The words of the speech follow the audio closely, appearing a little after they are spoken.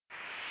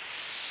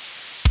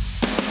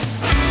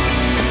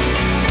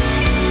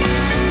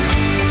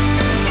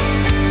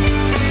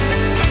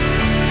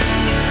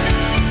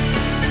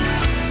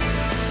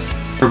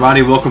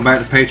everybody. Welcome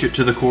back to Patriot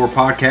to the Core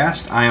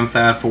podcast. I am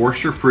Thad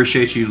Forrester.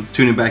 Appreciate you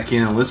tuning back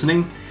in and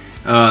listening.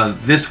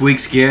 This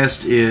week's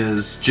guest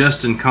is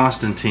Justin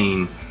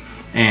Constantine,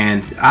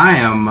 and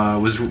I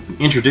was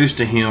introduced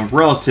to him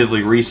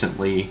relatively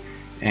recently,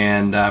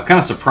 and I'm kind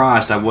of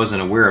surprised I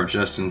wasn't aware of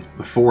Justin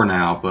before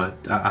now,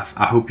 but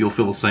I hope you'll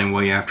feel the same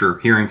way after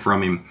hearing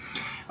from him.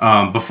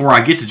 Before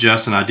I get to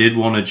Justin, I did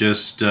want to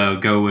just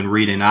go and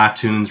read an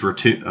iTunes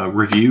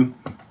review.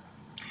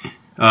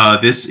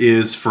 This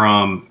is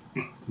from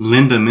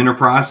Lindum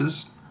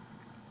Enterprises.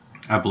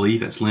 I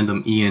believe that's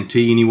Lindum ENT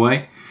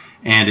anyway.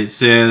 And it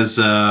says,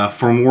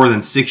 for more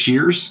than 6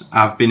 years,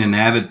 I've been an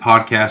avid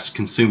podcast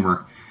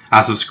consumer.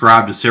 I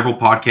subscribe to several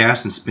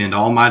podcasts and spend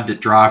all my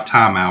drive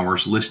time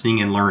hours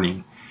listening and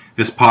learning.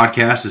 This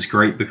podcast is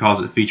great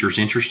because it features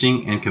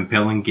interesting and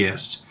compelling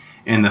guests,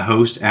 and the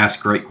host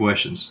asks great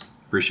questions.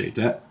 Appreciate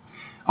that.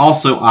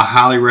 Also, I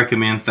highly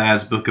recommend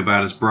Thad's book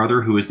about his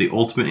brother, who is the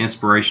ultimate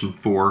inspiration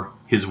for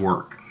his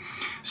work.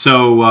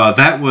 So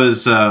that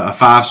was a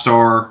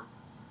 5-star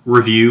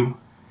review,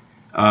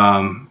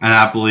 and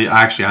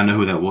I know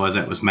who that was.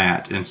 That was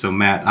Matt. And so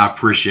Matt, I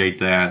appreciate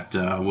that.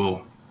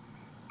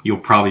 You'll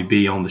probably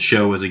be on the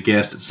show as a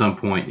guest at some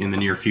point in the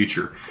near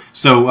future.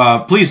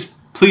 So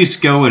please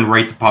go and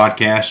rate the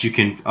podcast. You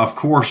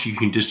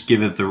can just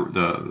give it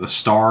the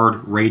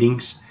starred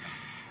ratings,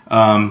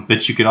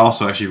 but you could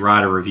also actually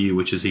write a review,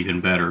 which is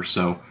even better.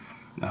 So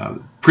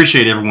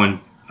appreciate everyone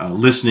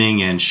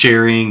listening and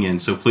sharing,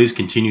 and so please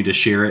continue to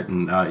share it,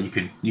 and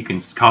you can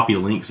copy the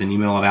links and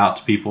email it out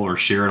to people, or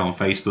share it on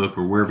Facebook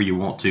or wherever you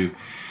want to.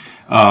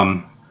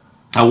 I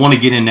want to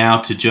get in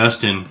now to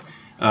Justin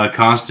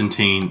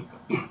Constantine.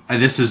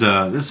 This is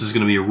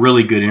going to be a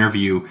really good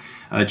interview.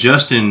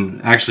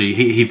 Justin actually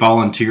he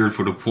volunteered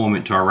for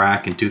deployment to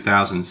Iraq in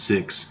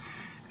 2006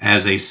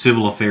 as a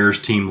civil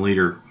affairs team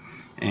leader,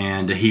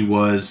 and he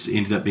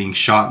ended up being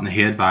shot in the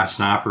head by a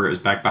sniper. It was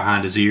back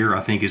behind his ear,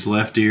 I think his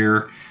left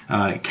ear.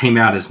 It came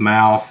out his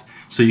mouth,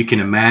 so you can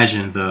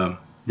imagine the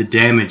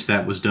damage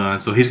that was done.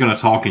 So he's going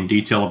to talk in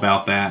detail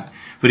about that.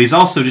 But he's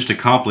also just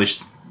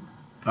accomplished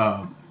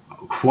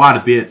quite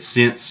a bit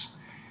since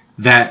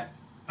that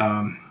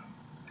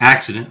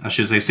accident, I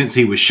should say, since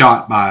he was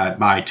shot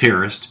by a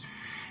terrorist.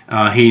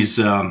 He's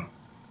on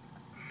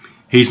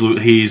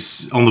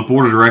the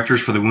board of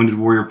directors for the Wounded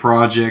Warrior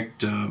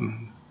Project,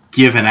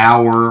 Give an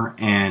Hour,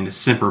 and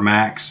Semper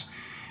Max.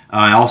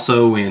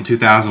 Also, in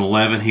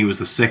 2011, he was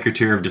the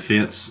Secretary of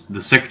Defense.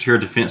 The Secretary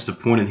of Defense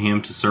appointed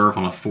him to serve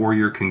on a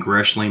 4-year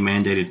congressionally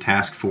mandated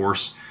task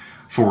force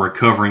for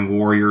recovering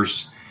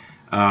warriors.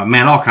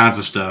 All kinds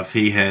of stuff.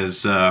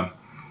 He's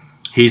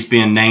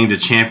been named a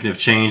champion of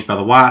change by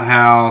the White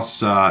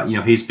House.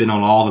 He's been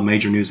on all the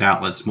major news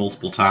outlets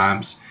multiple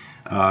times.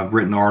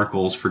 Written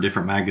articles for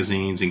different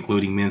magazines,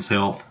 including Men's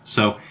Health.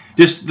 So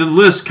just the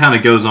list kind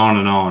of goes on,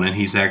 and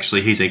he's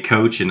a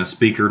coach and a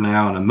speaker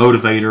now, and a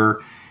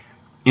motivator,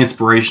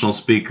 inspirational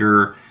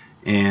speaker,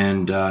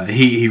 and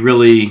he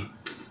really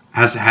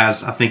has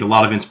I think a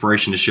lot of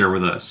inspiration to share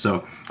with us.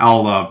 So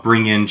I'll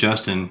bring in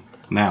Justin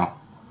now.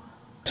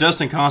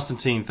 Justin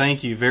Constantine,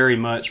 thank you very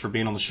much for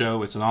being on the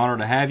show. It's an honor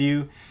to have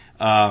you.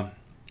 I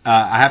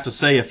have to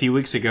say, a few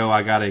weeks ago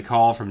I got a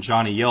call from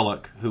Johnny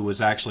Yellock, who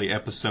was actually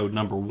episode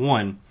number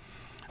 1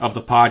 of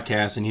the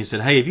podcast, and he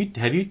said, "Hey,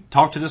 have you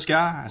talked to this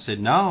guy?" I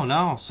said,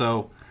 No.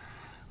 So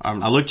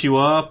I looked you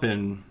up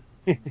and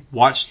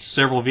watched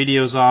several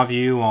videos of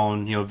you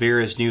on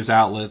various news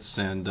outlets,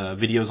 and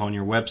videos on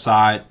your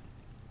website,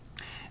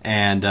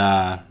 and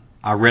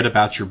I read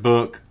about your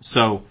book.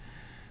 So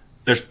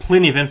there's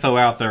plenty of info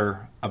out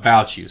there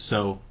about you.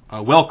 So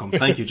welcome.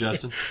 Thank you,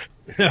 Justin.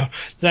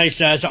 Thanks,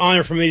 Dad. It's an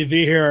honor for me to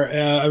be here.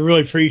 I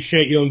really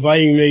appreciate you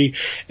inviting me.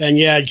 And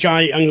yeah,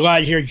 Johnny, I'm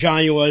glad to hear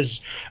Johnny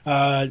was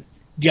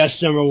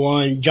guest number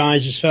 1.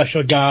 Johnny's a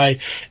special guy,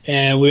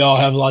 and we all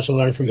have lots to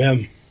learn from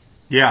him.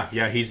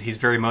 Yeah, he's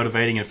very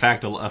motivating. In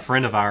fact, a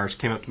friend of ours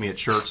came up to me at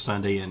church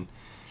Sunday, and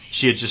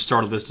she had just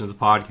started listening to the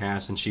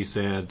podcast, and she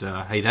said,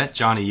 "Hey, that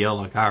Johnny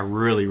Yellock, I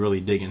really, really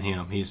digging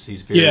him. He's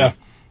very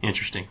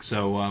interesting."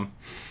 So,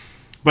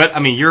 but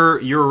I mean, you're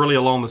really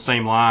along the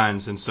same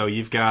lines, and so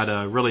you've got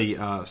really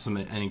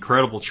an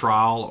incredible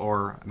trial,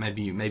 or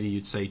maybe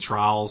you'd say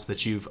trials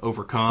that you've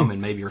overcome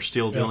and maybe are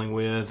still dealing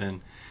with. And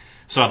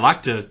so I'd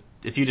like to,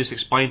 if you just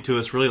explain to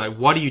us really, like,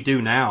 what do you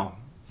do now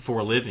for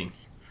a living?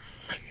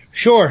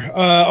 Sure.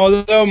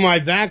 Although my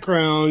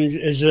background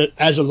is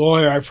as a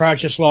lawyer, I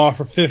practiced law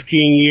for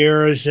 15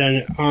 years,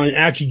 and on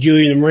active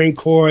duty in the Marine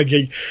Corps, I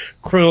did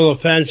criminal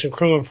defense and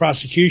criminal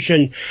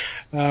prosecution,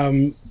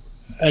 and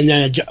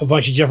then a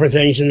bunch of different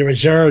things in the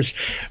reserves.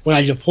 When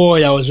I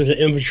deployed, I was with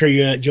the infantry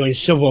unit doing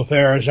civil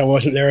affairs. I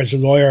wasn't there as a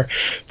lawyer.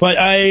 But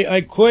I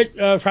quit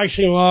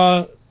practicing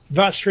law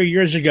about 3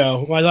 years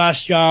ago. My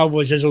last job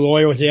was as a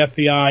lawyer with the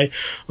FBI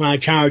on a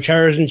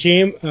counterterrorism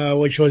team,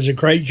 which was a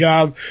great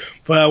job.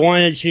 But I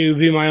wanted to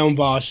be my own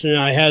boss, and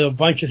I had a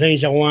bunch of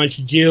things I wanted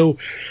to do.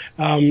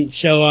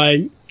 So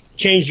I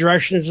changed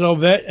directions a little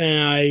bit,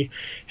 and I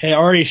had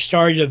already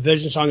started a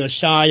business on the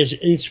side as an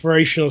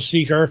inspirational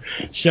speaker.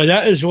 So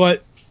that is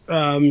what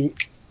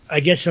I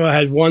guess if I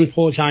had one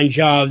full-time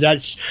job,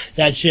 that's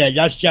it.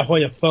 That's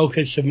definitely the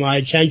focus of my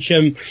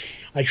attention.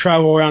 I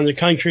travel around the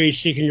country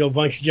speaking to a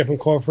bunch of different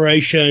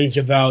corporations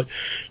about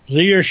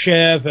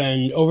leadership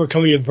and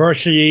overcoming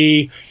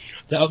adversity,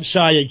 the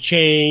upside of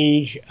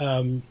change,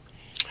 and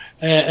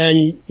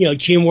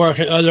teamwork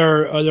and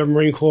other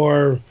Marine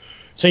Corps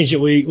things that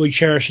we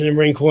cherish in the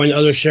Marine Corps and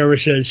other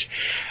services.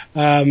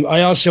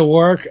 I also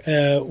work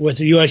with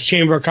the U.S.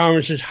 Chamber of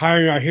Commerce's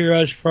Hiring Our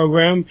Heroes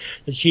program.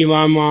 The team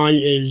I'm on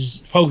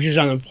focuses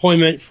on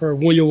employment for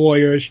wounded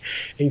warriors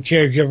and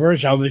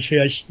caregivers. Obviously,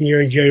 that's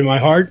near and dear to my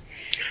heart.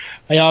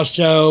 I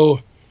also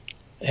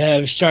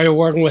have started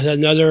working with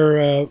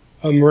another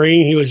a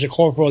Marine. He was a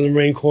corporal in the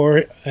Marine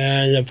Corps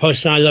and a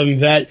post 9/11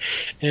 vet,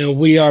 and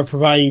we are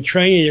providing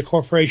training to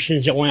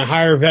corporations that want to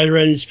hire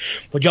veterans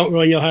but don't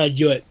really know how to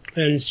do it.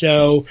 And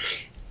so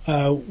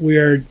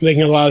we're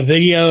making a lot of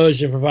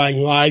videos and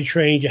providing live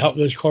training to help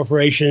those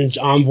corporations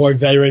onboard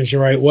veterans the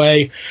right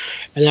way.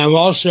 And I'm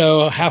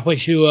also halfway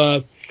through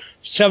a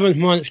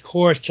 7-month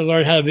course to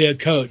learn how to be a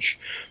coach,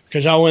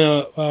 because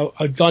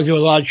I've gone through a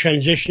lot of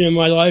transition in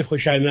my life,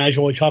 which I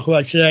imagine we'll talk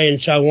about today, and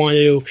so I want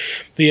to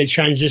be a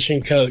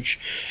transition coach.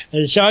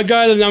 And so I've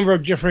got a number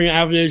of different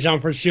avenues I'm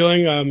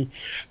pursuing.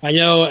 I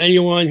know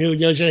anyone who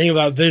knows anything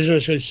about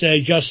business would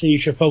say, Justin, you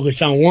should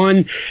focus on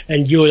one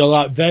and do it a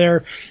lot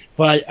better.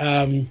 But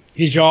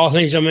these are all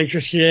things I'm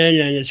interested in,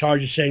 and it's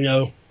hard to say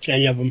no to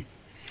any of them.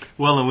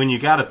 Well, and when you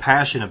got a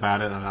passion about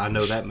it, I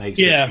know that makes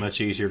it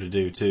much easier to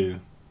do, too.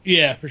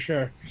 Yeah, for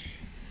sure.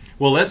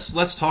 Well,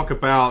 let's talk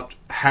about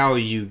how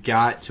you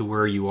got to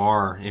where you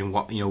are, and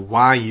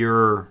why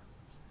you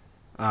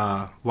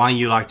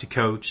like to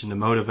coach and to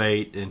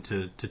motivate and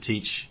to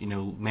teach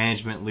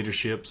management,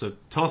 leadership. So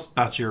tell us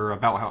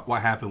about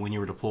what happened when you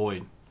were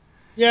deployed.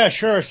 Yeah,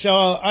 sure.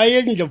 So I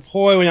didn't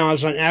deploy when I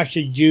was on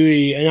active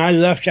duty, and I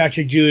left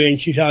active duty in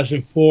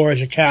 2004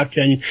 as a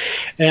captain,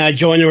 and I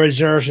joined the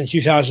reserves in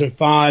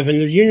 2005. And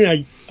the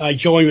unit I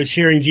joined was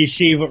here in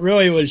D.C., but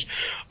really it was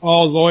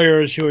all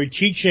lawyers who were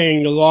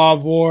teaching the law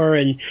of war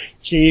and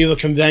Geneva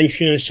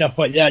Convention and stuff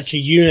like that to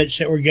units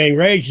that were getting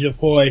ready to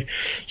deploy.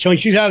 So in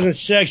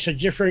 2006, a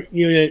different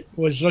unit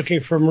was looking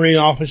for Marine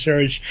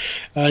officers.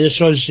 This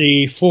was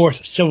the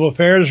 4th Civil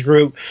Affairs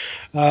Group.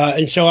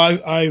 And so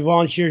I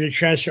volunteered to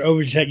transfer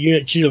over to that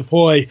unit to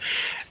deploy.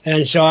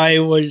 And so I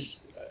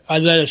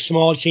led a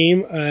small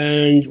team,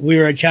 and we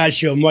were attached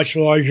to a much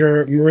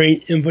larger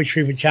Marine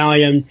infantry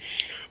battalion.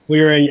 We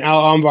were in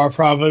Al Anbar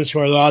province,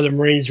 where a lot of the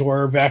Marines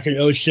were back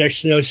in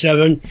 06 and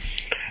 07,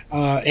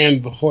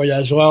 and before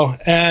that as well.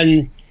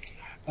 And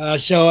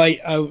so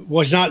I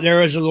was not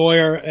there as a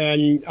lawyer,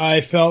 and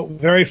I felt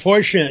very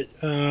fortunate.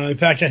 In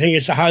fact, I think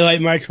it's a highlight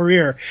of my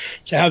career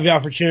to have the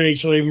opportunity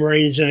to lead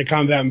Marines in a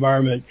combat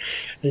environment.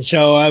 And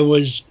so I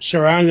was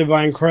surrounded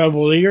by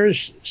incredible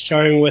leaders,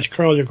 starting with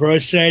Colonel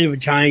DeGrosse, the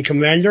battalion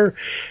commander,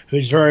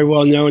 who's very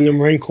well known in the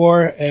Marine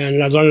Corps,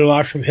 and I learned a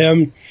lot from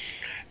him.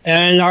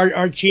 And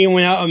our team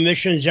went out on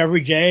missions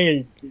every day,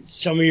 and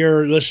some of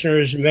your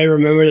listeners may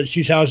remember that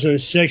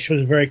 2006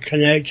 was a very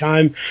kinetic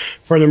time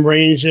for the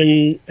Marines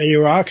in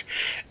Iraq.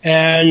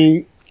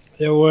 And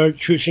there were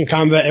troops in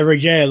combat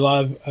every day, a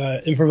lot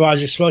of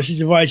improvised explosive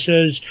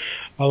devices,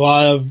 a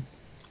lot of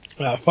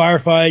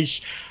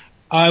firefights.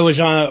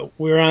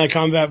 We were on a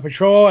combat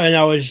patrol, and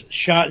I was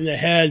shot in the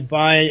head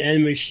by an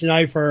enemy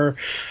sniper.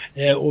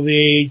 It will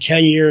be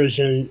 10 years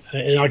in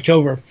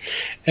October.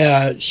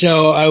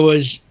 So I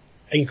was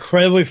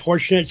incredibly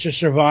fortunate to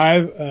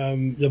survive.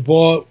 The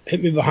bullet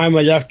hit me behind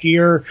my left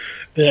ear,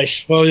 and it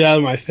exploded out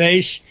of my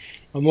face.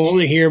 I'm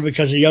only here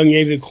because a young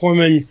Navy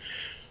corpsman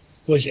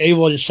was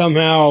able to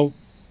somehow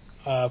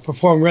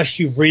perform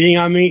rescue breathing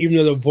on me, even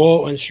though the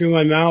bullet went through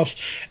my mouth,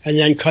 and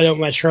then cut out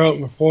my throat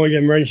and performed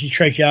an emergency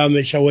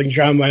tracheotomy so I wouldn't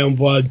drown my own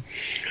blood.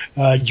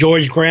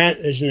 George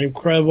Grant is an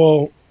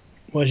incredible,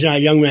 well, he's not a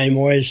young man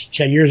anymore. He's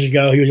 10 years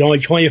ago. He was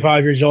only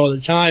 25 years old at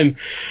the time.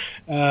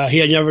 He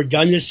had never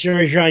done this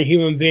surgery on a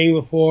human being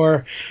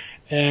before,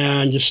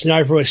 and the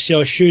sniper was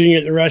still shooting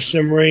at the rest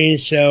of the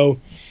Marines.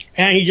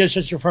 And he did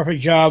such a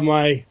perfect job.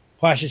 My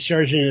plastic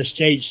surgeon in the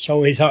States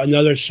told me he thought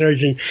another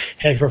surgeon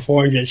had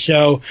performed it.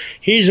 So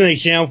he's an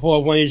example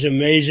of one of these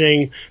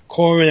amazing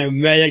corpsmen and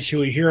medics who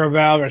we hear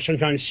about or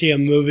sometimes see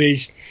in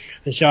movies.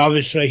 And so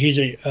obviously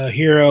he's a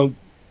hero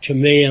to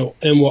me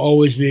and will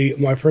always be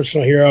my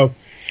personal hero.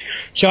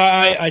 So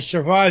I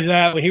survived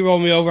that. When he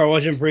rolled me over, I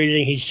wasn't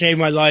breathing. He saved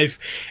my life.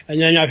 And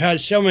then I've had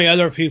so many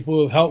other people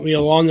who have helped me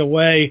along the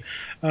way.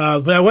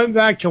 But I went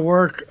back to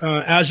work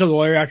as a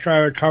lawyer after I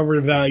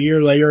recovered about a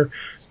year later,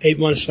 8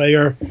 months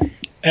later,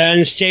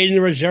 and stayed in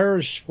the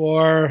reserves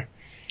for,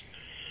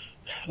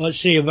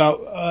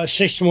 about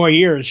 6 more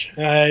years.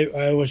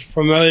 I was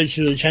promoted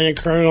to lieutenant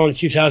colonel in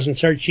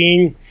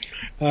 2013.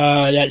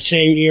 That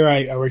same year,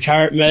 I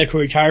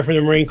medically retired from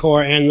the Marine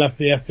Corps and left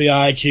the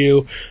FBI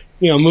to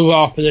move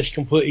off in this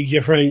completely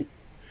different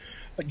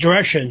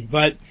direction.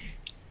 But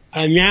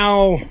I'm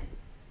now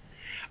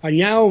I'm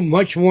now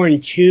much more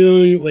in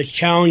tune with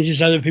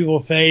challenges other people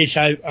face.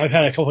 I've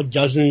had a couple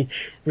dozen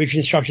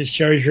reconstructive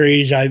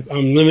surgeries.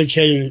 I'm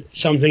limited in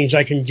some things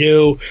I can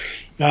do.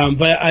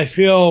 But I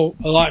feel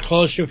a lot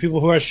closer to people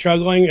who are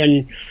struggling,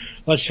 and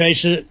let's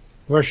face it,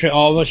 virtually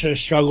all of us are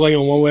struggling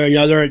in one way or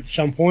another at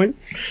some point.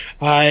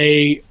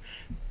 I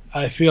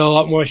feel a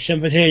lot more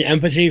sympathy and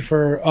empathy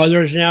for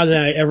others now than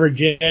I ever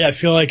did. I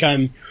feel like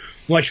I'm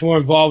much more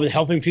involved in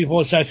helping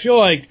people. So I feel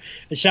like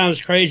it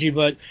sounds crazy,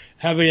 but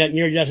having that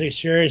near-death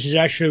experience has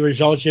actually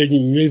resulted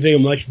in me being a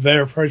much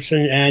better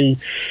person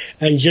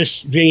and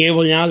just being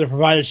able now to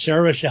provide a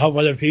service to help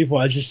other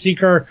people. As a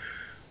seeker,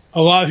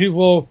 a lot of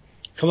people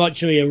come up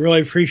to me and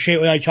really appreciate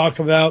what I talk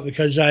about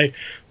because I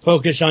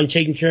focus on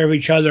taking care of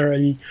each other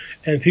and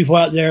people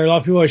out there. A lot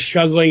of people are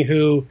struggling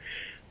who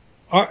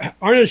aren't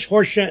as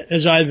fortunate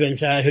as I've been,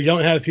 who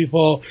don't have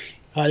people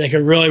they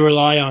can really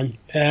rely on.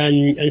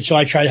 And so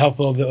I try to help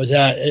a little bit with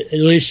that, at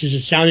least as a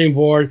sounding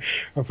board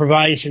or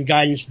providing some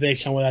guidance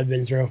based on what I've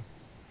been through.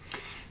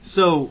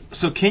 So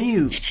can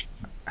you,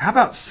 how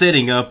about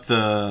setting up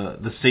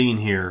the scene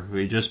here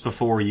just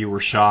before you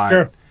were shot?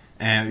 Sure.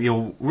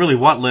 And really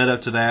what led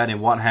up to that and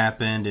what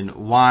happened and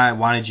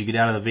why did you get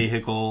out of the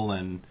vehicle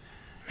and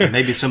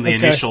maybe some of the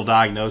Okay. initial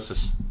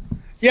diagnosis?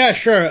 Yeah,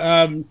 sure.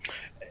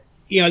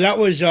 That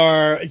was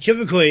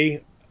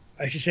typically,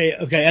 I should say,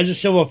 as a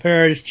civil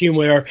affairs team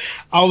leader,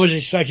 I was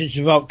expected to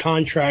develop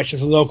contracts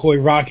with the local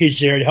Iraqis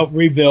there to help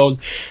rebuild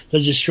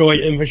the destroyed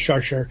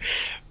infrastructure.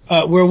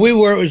 Where we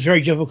were, it was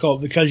very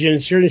difficult because the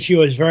insurgency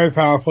was very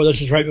powerful.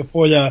 This was right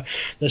before the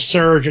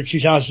surge of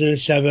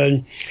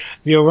 2007.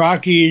 The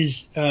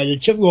Iraqis, the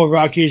typical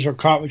Iraqis were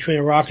caught between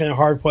a rock and a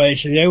hard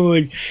place, and they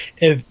would,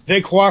 if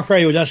they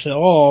cooperated with us at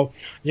all,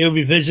 they would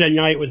be visited at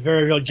night with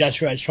very real death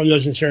threats from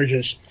those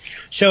insurgents.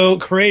 So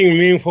creating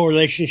meaningful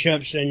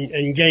relationships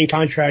and getting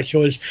contracts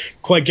was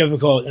quite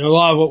difficult, and a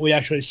lot of what we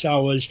actually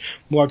saw was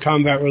more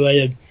combat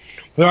related.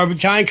 But our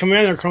battalion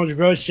commander, Colonel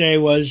Grosse,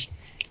 was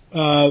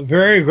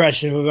very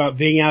aggressive about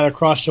being out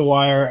across the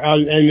wire, out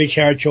in enemy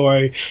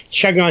territory,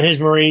 checking on his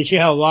Marines. He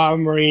had a lot of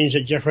Marines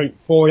at different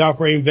forward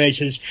operating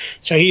bases,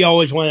 so he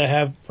always wanted to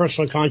have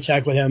personal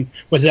contact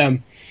with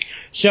them.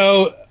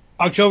 So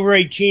October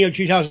 18 of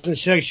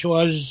 2006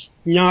 was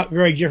not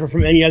very different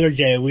from any other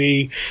day.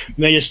 We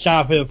made a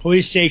stop at a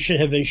police station,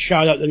 had been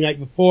shot up the night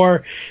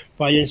before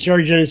by the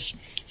insurgents.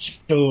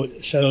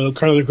 So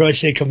Colonel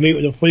Grosse could meet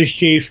with the police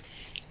chief.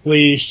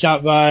 We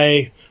stopped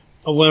by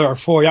one of our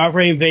forward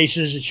operating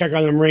bases to check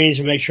on the Marines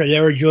and make sure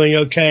they were doing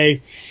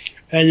okay.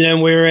 And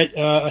then we were at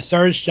a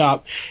third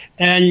stop.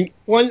 And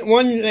one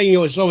thing that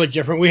was a little bit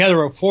different, we had a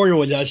reporter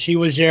with us. He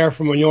was there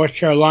from a North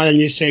Carolina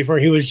newspaper.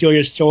 He was doing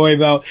a story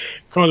about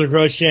Colonel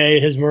Grosse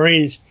and his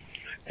Marines.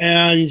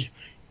 And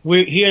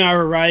he and I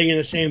were riding in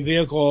the same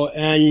vehicle.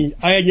 And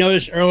I had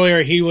noticed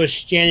earlier he was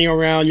standing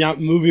around,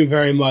 not moving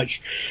very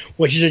much,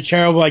 which is a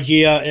terrible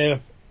idea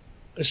if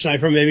a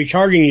sniper may be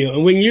targeting you.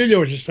 And we knew there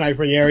was a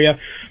sniper in the area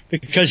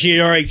because he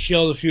had already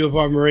killed a few of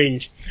our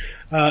Marines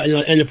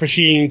in the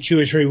preceding 2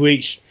 or 3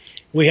 weeks.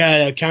 We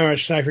had a counter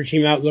sniper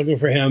team out looking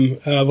for him,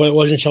 but it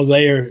wasn't until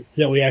later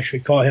that we actually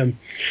caught him.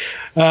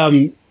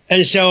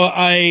 And so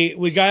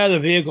we got out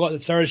of the vehicle at the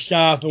third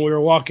stop, and we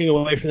were walking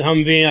away from the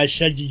Humvee, and I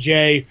said to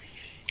Jay,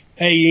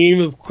 hey, you need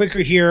to move quicker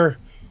here.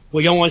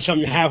 We don't want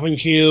something to happen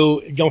to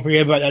you. Don't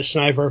forget about that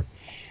sniper.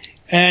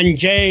 And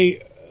Jay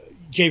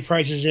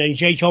Price's name,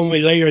 Jay told me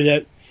later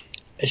that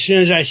as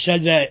soon as I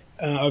said that,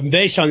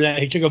 based on that,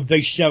 he took a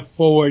big step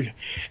forward,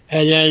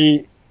 and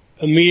then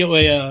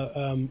immediately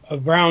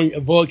a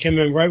bullet came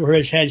in right where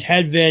his head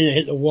had been and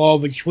hit the wall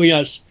between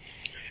us.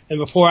 And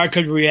before I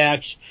could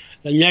react,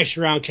 the next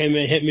round came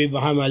in and hit me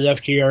behind my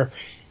left ear,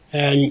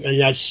 and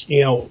that's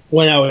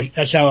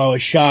that's how I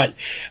was shot.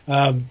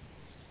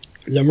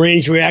 The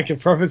Marines reacted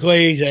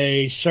perfectly.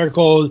 They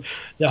circled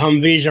the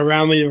Humvees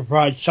around me to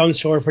provide some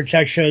sort of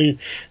protection.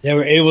 They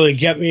were able to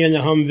get me in the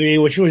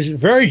Humvee, which was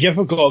very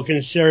difficult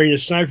considering the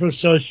sniper was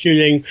still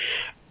shooting.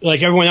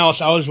 Like everyone else,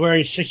 I was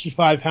wearing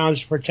 65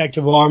 pounds of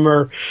protective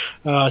armor.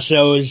 I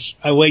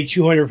weighed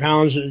 200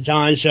 pounds at the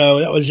time, so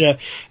that was a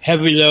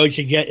heavy load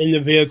to get in the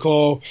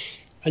vehicle.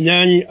 And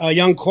then a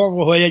young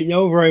corporal who I didn't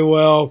know very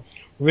well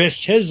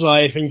risked his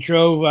life and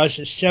drove us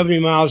at 70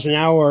 miles an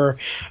hour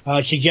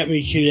to get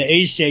me to the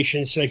aid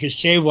station so they could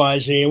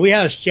stabilize me. And we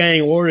had a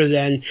standing order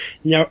then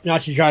not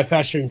to drive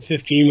faster than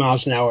 15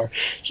 miles an hour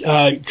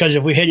because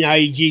if we hit an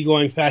IED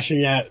going faster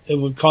than that, it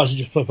would cause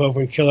it to flip over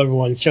and kill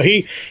everyone. So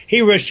he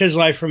risked his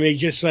life for me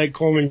just like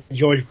Corpsman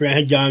George Grant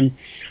had done.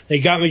 They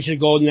got me to the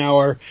golden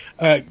hour,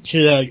 to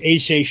the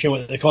aid station,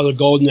 what they call the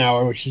golden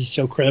hour, which is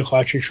so critical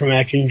after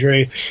traumatic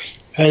injury.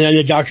 And then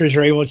the doctors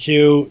were able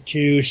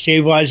to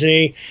stabilize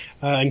me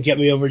and get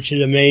me over to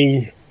the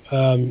main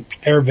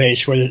air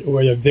base where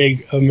the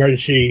big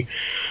emergency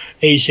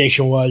aid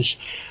station was.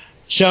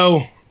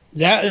 So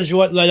that is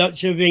what led up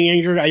to being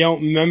injured. I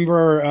don't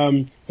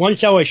remember.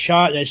 Once I was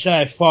shot, they said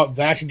I fought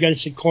back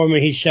against the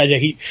corpsman. He said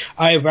that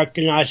I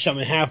recognized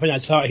something happened. I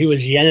thought he was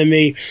the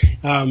enemy.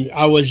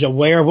 I was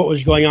aware of what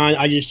was going on.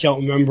 I just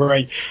don't remember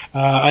it.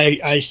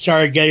 I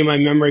started getting my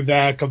memory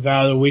back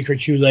about a week or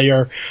two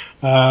later,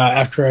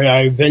 after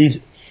I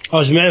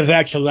was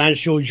medevaced to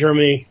Landstuhl,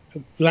 Germany,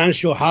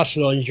 Landstuhl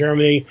Hospital in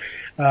Germany.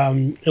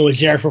 It was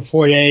there for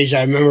 4 days.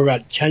 I remember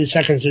about 10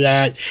 seconds of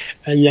that,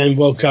 and then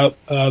woke up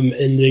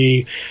in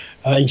the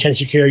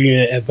intensive care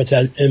unit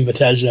in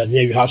Bethesda,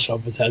 Navy Hospital,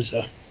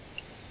 Bethesda.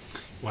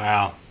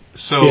 Wow.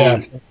 So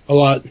yeah, a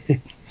lot.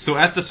 So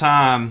at the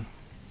time,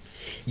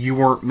 you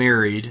weren't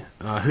married.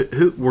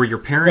 Who were your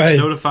parents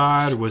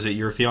notified? Was it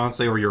your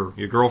fiance or your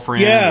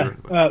girlfriend?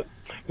 Yeah.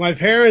 My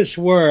parents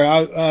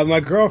were.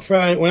 My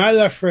girlfriend, when I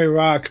left for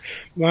Iraq,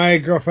 my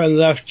girlfriend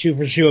left to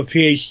pursue a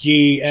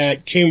PhD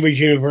at Cambridge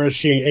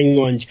University in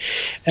England.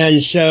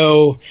 And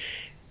so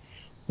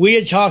we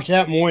had talked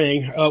that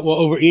morning,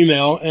 over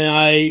email,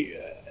 and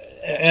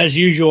as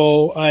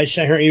usual, I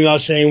sent her an email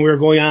saying we were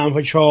going out on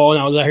patrol,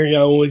 and I would let her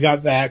know when we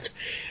got back.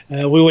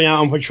 We went out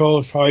on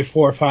patrol probably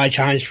 4 or 5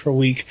 times per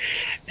week.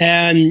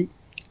 And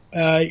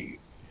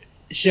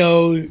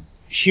so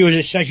she was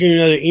expecting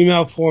another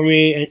email from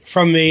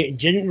me,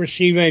 didn't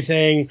receive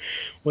anything,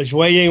 was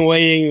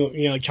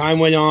waiting, time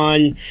went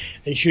on,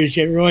 and she was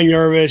getting really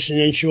nervous, and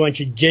then she went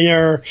to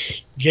dinner,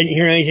 didn't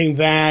hear anything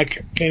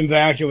back, came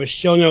back, there was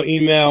still no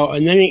email,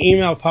 and then the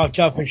email popped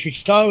up, and she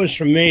thought it was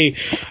from me,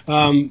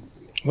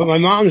 but my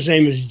mom's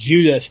name is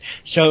Judith,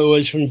 so it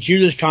was from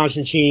Judith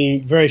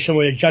Constantine, very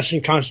similar to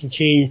Justin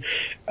Constantine,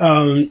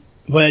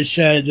 but it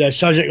said, the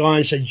subject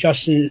line said,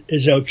 Justin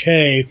is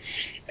okay.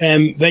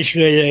 And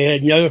basically, they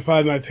had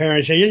notified my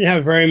parents. They didn't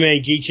have very many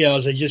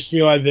details. They just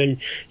knew I'd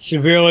been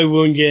severely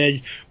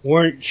wounded,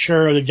 weren't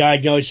sure of the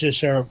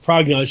diagnosis or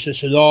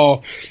prognosis at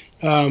all.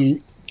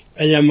 And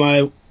then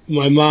my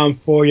mom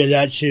forwarded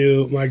that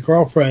to my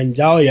girlfriend,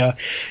 Dahlia.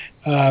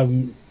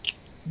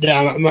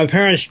 My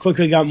parents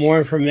quickly got more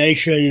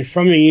information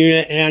from the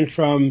unit and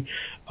from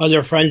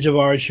other friends of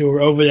ours who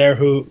were over there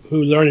who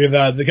learned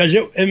about it, because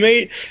it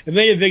made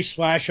a big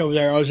splash over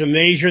there. I was a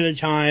major at the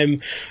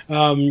time.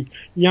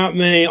 Not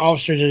many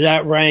officers of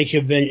that rank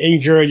have been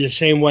injured the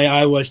same way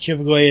I was,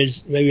 typically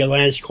as maybe a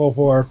lance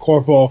corporal or a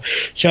corporal.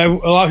 So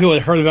a lot of people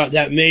had heard about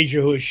that major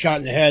who was shot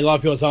in the head. A lot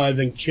of people thought I'd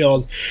been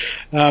killed.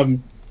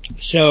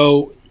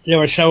 So there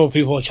were several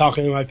people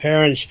talking to my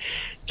parents.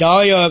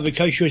 Dahlia,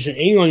 because she was in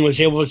England, was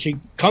able to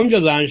come to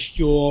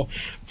Landstuhl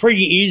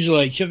pretty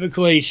easily.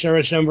 Typically,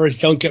 service members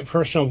don't get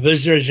personal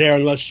visitors there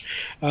unless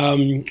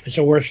it's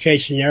a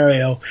worst-case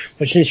scenario.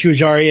 But since she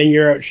was already in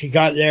Europe, she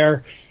got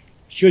there.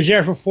 She was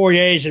there for 4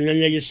 days, and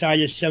then they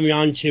decided to send me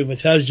on to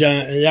Bethesda.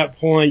 And at that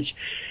point,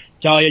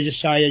 Dahlia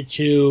decided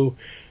to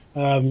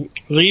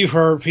leave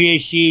her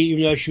PhD,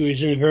 even though she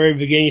was in the very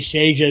beginning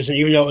stages, and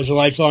even though it was a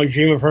lifelong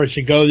dream of hers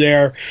to go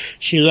there,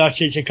 she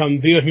left it to come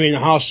be with me in the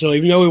hospital,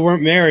 even though we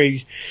weren't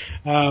married.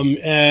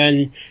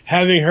 And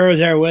having her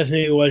there with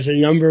me was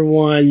the number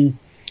one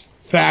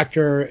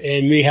factor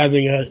in me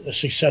having a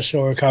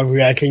successful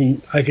recovery. I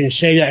can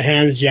say that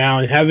hands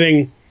down.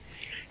 Having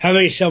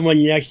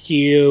someone next to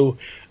you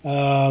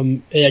at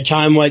a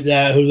time like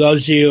that who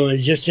loves you and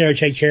is just there to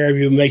take care of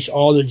you makes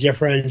all the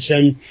difference.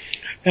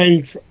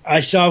 And I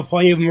saw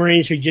plenty of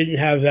Marines who didn't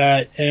have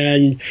that,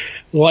 and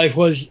life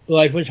was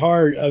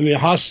hard. I mean, a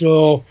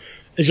hospital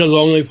is a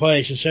lonely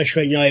place,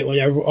 especially at night when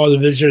all the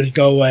visitors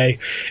go away,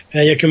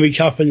 and it can be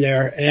tough in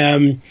there.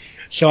 And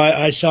so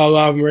I saw a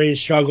lot of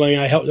Marines struggling.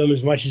 I helped them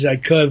as much as I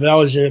could, but I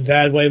was in a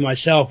bad way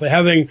myself. But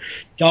having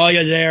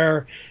Dahlia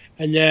there,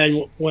 and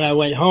then when I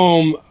went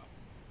home,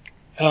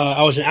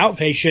 I was an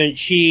outpatient.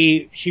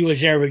 She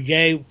was there every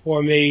day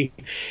for me.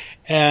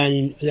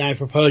 And then I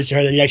proposed to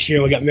her the next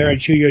year. We got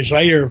married 2 years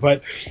later.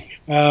 But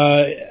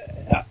I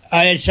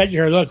had said to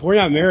her, "Look, we're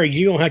not married.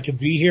 You don't have to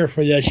be here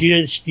for this.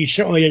 You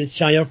certainly didn't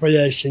sign up for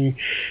this." And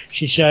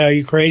she said, "Are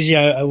you crazy?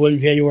 I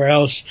wouldn't be anywhere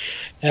else."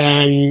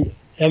 And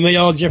that made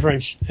all the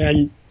difference.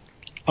 And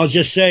I'll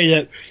just say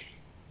that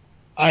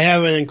I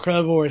have an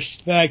incredible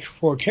respect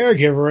for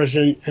caregivers,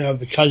 and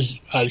because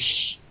I've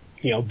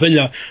been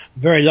a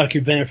very lucky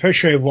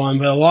beneficiary of one.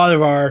 But a lot of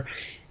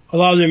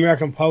the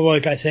American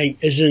public, I think,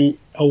 isn't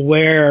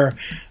aware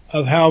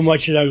of how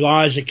much of their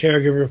lives the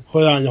caregivers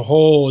put on the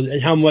hold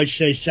and how much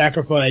they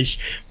sacrifice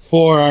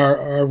for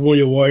our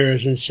wounded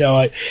warriors. And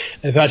so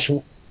if that's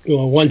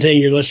one thing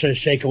your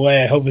listeners take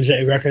away, I hope is that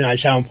they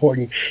recognize how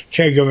important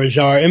caregivers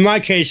are. In my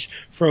case,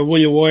 for a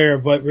wounded warrior,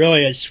 but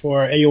really it's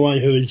for anyone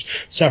who's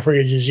suffering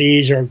a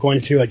disease or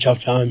going through a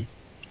tough time.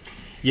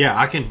 Yeah,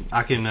 I can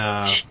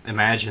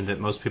imagine that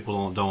most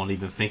people don't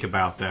even think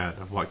about that,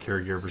 of what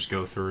caregivers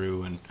go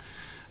through. And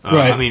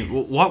right. I mean,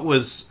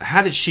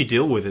 how did she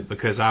deal with it?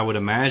 Because I would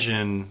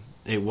imagine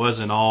it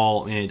wasn't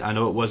all, I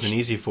know it wasn't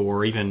easy for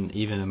her, even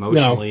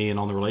emotionally and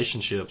on the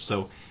relationship.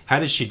 So how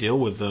did she deal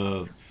with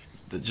the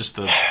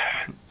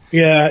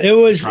Yeah, it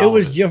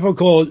was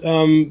difficult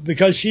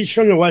because she's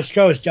from the West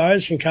Coast.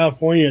 Dahlia's from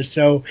California,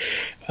 so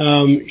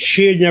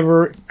she had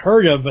never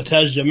heard of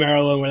Bethesda,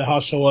 Maryland, where the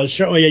hospital was.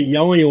 Certainly didn't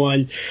know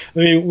anyone. I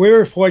mean, we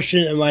were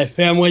fortunate that my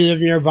family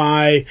lived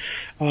nearby.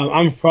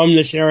 I'm from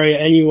this area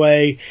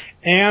anyway.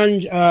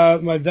 And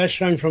my best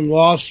friend from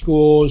law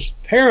school's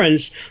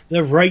parents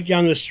live right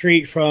down the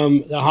street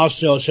from the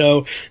hospital.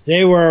 So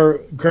they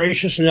were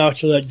gracious enough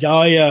to let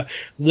Dahlia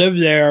live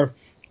there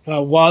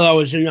while I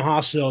was in the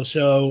hospital.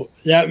 So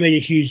that made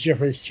a huge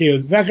difference,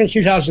 too. Back in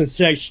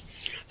 2006,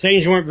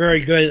 things weren't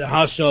very good at the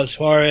hospital as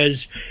far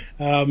as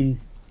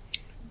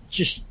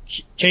just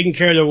taking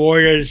care of the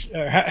warriors,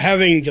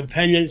 having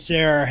dependents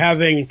there,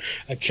 having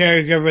a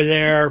caregiver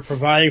there,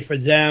 providing for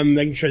them,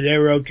 making sure they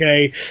were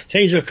okay.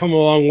 Things have come a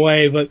long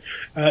way, but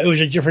it was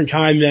a different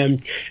time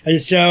then.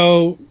 And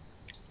so,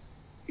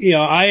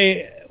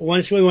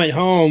 once we went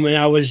home, and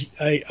I was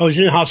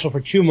in the hospital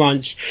for 2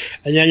 months,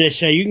 and then they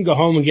say you can go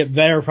home and get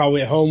better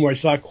probably at home where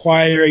it's a lot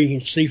quieter, you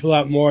can sleep a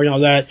lot more and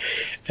all that.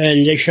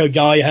 And they showed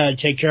Dahlia how to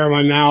take care of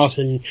my mouth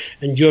and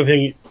do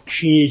everything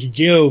she needs to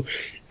do.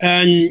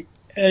 And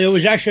it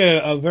was actually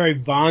a very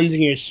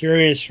bonding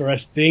experience for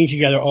us being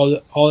together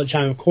all the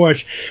time, of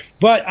course.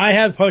 But I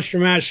had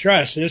post-traumatic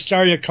stress, and it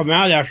started to come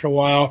out after a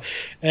while.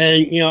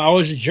 And, I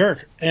was a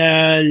jerk.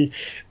 And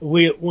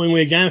when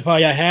we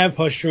identified I had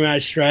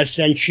post-traumatic stress,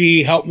 then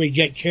she helped me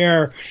get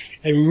care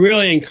and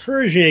really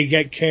encouraged me to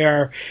get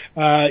care.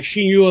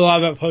 She knew a lot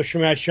about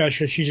post-traumatic stress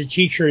because she's a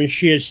teacher and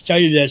she had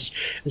studied this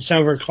in some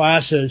of her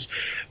classes.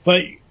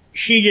 But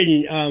she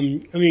didn't,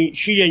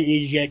 she didn't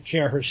need to get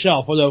care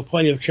herself, although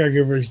plenty of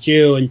caregivers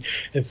do, and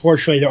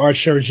fortunately there are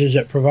services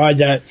that provide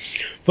that.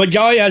 But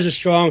Dahlia has a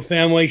strong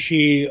family.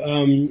 She,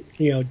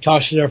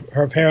 talks to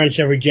her parents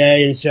every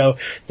day, and so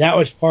that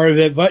was part of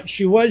it. But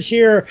she was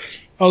here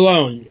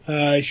alone.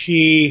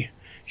 She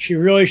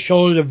really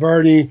shouldered the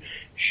burden.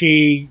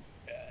 She's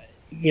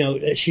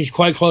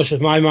quite close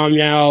with my mom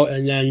now,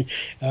 and then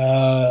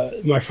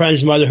my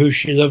friend's mother, who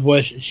she lived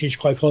with, she's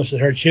quite close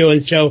with her too.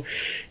 And so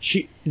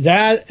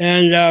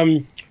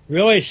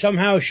really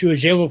somehow she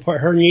was able to put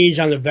her needs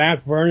on the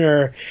back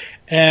burner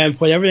and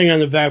put everything on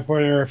the back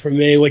burner for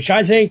me, which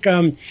I think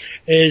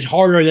is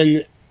harder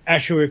than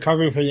actually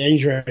recovering from the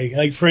injury.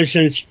 Like, for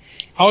instance,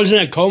 I was in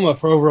a coma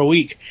for over a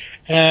week,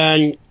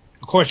 and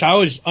of course, I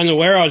was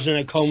unaware I was in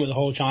a coma the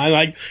whole time.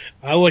 I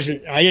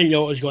didn't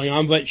know what was going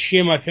on, but she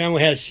and my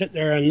family had to sit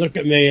there and look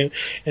at me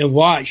and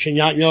watch and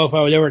not know if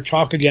I would ever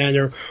talk again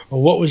or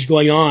what was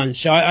going on.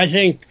 So I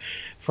think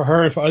for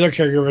her and for other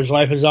caregivers,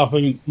 life is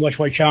often much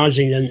more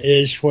challenging than it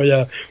is for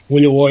the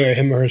wounded warrior,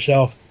 him or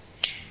herself.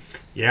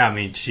 Yeah, I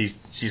mean, she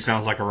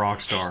sounds like a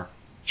rock star.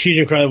 She's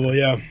incredible,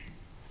 yeah.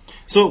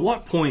 So at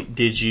what point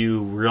did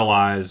you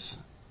realize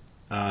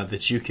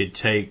that you could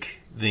take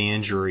the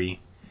injury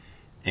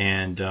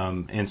and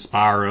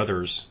inspire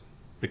others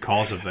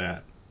because of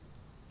that?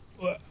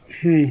 Or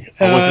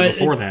was it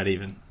before that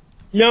even?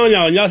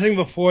 No, nothing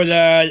before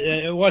that.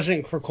 It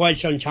wasn't for quite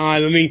some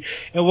time. I mean,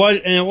 it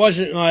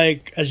wasn't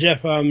like as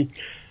if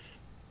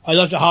I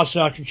left the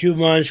hospital after 2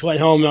 months, went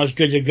home, and I was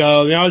good to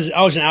go. I mean,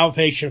 I was an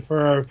outpatient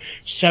for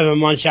 7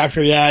 months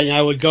after that, and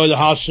I would go to the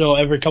hospital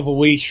every couple of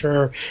weeks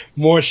for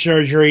more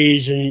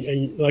surgeries,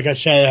 and like I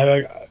said, I have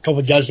a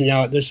couple dozen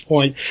now at this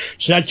point.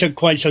 So that took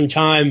quite some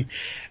time.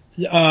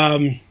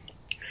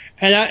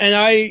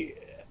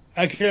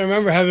 I can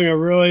remember having a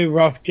really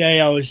rough day.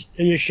 I was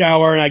in the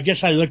shower, and I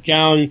guess I looked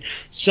down,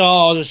 saw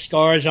all the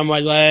scars on my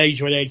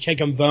legs where they'd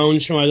taken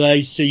bones from my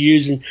legs to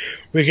use in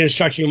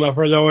reconstructing my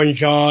upper lower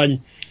jaw,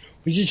 and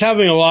was just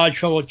having a lot of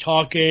trouble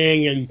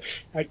talking, and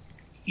I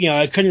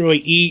couldn't really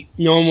eat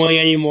normally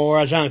anymore.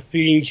 I was on a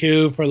feeding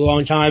tube for a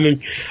long time,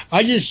 and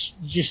I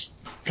just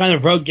kind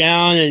of broke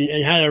down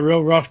and had a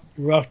real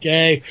rough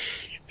day,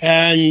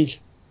 and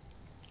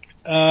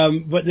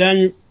but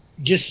then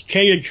just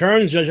came to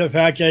terms with the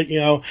fact that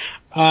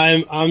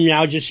I'm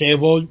now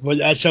disabled, but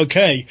that's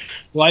okay.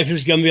 Life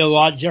is going to be a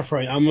lot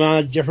different. I'm on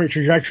a different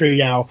trajectory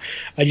now.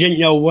 I didn't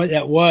know what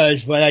that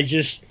was, but I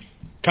just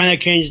kind of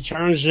came to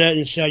terms with it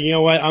and said, you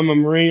know what, I'm a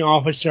Marine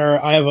officer.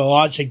 I have a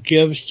lot to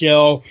give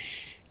still.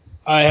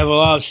 I have a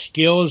lot of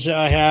skills that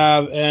I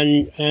have,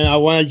 and I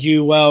want to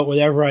do well at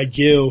whatever I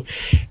do.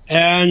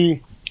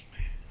 And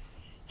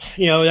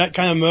that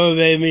kind of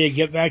motivated me to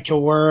get back to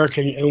work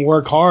and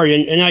work hard,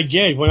 and I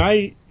did. When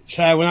I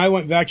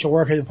went back to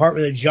work at the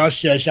Department of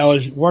Justice, I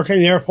was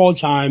working there full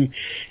time,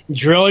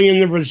 drilling in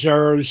the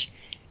reserves.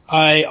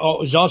 I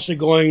was also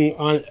going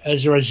on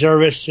as a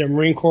reservist at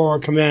Marine Corps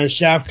Command and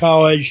Staff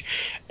College,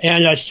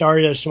 and I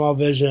started a small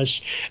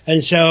business.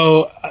 And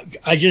so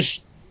I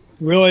just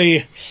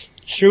really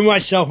threw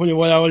myself into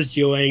what I was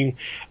doing.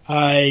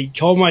 I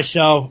told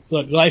myself,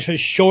 look, life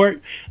is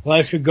short.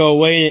 Life could go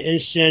away in an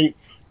instant.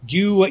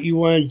 Do what you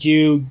want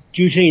to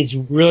do things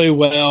really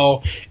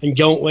well, and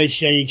don't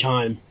waste any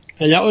time.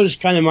 And that was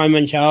kind of my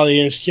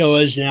mentality, and it still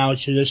is now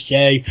to this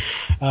day.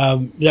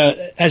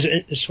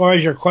 As far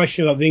as your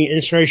question about being an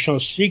inspirational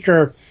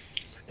speaker,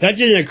 that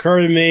didn't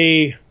occur to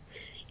me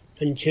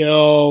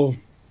until,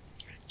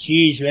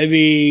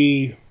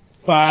 maybe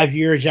 5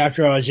 years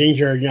after I was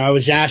injured, and I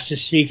was asked to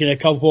speak at a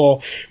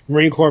couple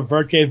Marine Corps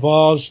birthday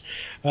balls,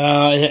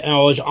 and I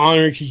was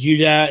honored to do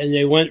that, and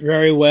they went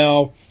very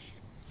well.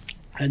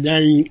 And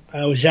then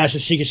I was asked to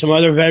speak at some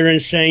other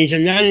veterans things,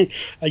 and then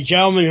a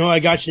gentleman who I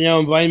got to know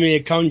invited me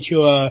to come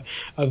to a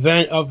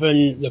event up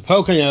in the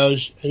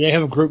Poconos, and they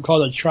have a group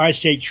called the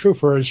Tri-State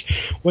Troopers,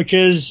 which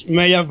is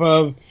made up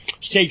of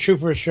state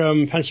troopers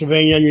from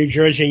Pennsylvania, New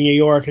Jersey, and New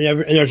York, and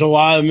there's a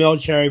lot of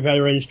military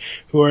veterans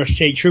who are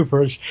state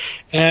troopers.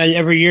 And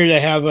every year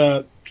they have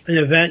an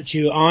event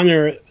to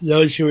honor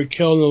those who were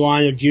killed in the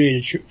line of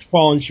duty, the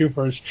fallen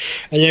troopers.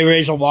 And they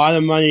raise a lot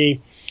of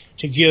money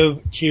to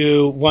give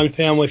to one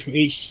family from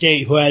each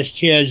state who has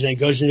kids, and it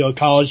goes into a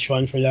college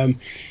fund for them.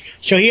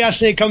 So he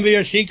asked me to come be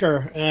a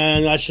speaker,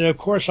 and I said, of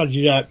course I'll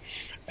do that.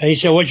 And he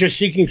said, what's your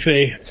speaking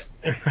fee?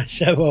 And I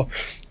said, well,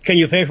 can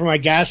you pay for my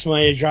gas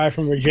money to drive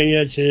from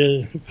Virginia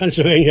to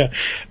Pennsylvania?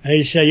 And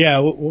he said, yeah,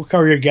 we'll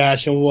cover your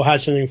gas and we'll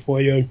have something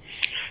for you.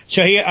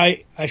 So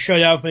I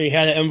showed up, and he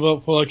had an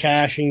envelope full of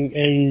cash, and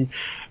it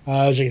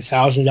was like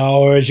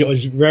 $1,000. It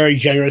was very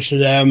generous to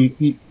them.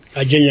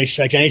 I didn't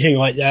expect anything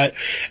like that.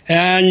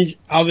 And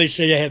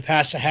obviously they had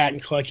passed a hat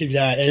and collected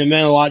that, and it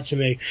meant a lot to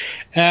me.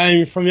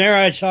 And from there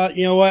I thought,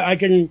 you know what,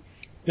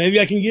 maybe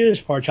I can do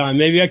this part-time.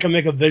 Maybe I can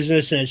make a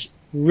business, and it's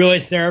really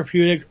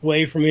therapeutic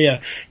way for me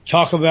to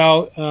talk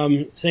about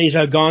things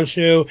I've gone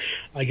through.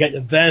 I get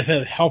the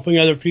benefit of helping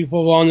other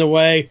people along the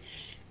way.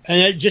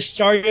 And it just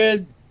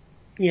started,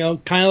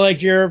 kind of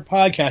like your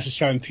podcast. It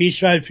started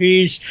piece by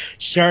piece,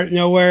 start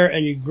nowhere,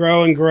 and you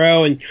grow and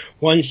grow, and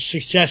one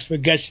success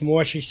begets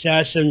more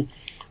success. And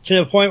to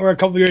the point where a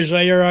couple of years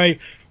later,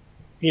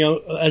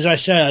 as I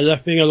said, I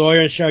left being a lawyer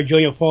and started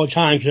doing it full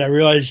time because I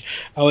realized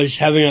I was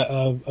having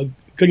a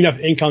good enough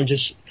income,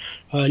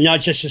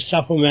 not just to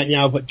supplement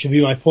now, but to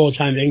be my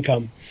full-time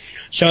income.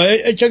 So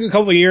it took a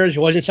couple of years. It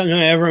wasn't something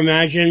I ever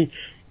imagined,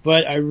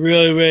 but I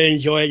really, really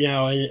enjoy it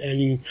now,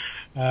 and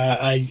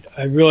I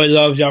really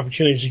love the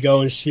opportunities to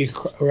go and speak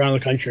around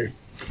the country.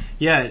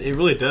 Yeah, it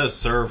really does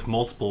serve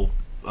multiple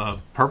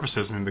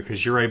purposes,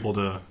 because you're able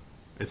to,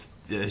 it's,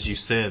 as you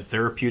said,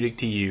 therapeutic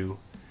to you,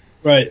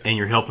 right? And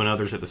you're helping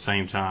others at the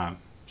same time.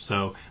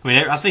 So,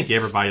 I think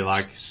everybody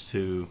likes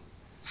to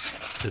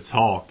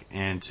talk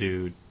and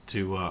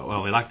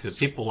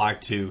people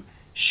like to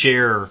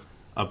share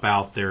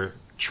about their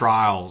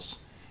trials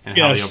and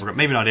how they overcome.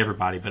 Maybe not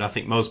everybody, but I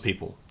think most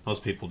people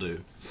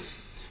do.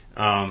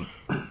 Well,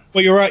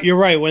 you're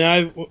right. When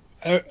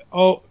I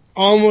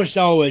almost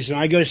always, when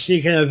I go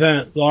seek an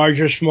event, large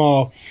or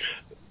small,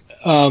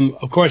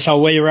 of course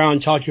I'll wait around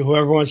and talk to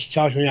whoever wants to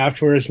talk to me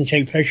afterwards and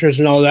take pictures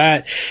and all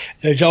that.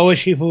 There's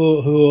always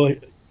people who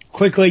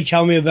quickly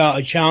tell me about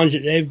a challenge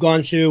that they've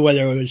gone through,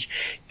 whether it was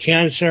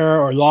cancer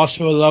or loss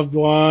of a loved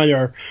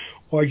one,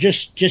 or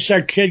just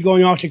their kid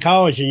going off to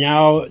college, and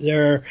now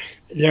they're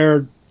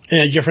in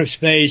a different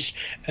space,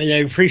 and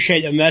they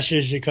appreciate the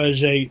message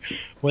because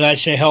what I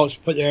say helps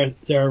put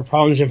their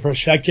problems in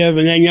perspective,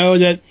 and they know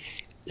that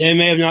they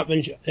may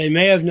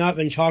have not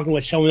been talking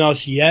with someone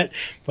else yet,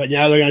 but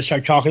now they're going to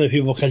start talking to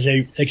people because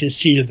they can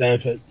see the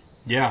benefit.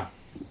 Yeah.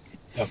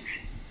 Yep.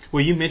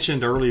 Well, you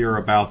mentioned earlier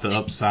about the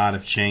upside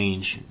of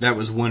change. That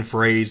was one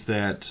phrase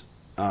that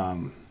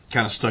kind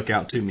of stuck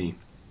out to me.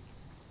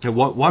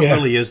 What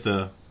really is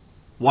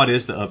what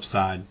is the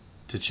upside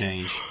to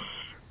change?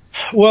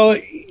 Well,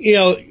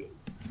 I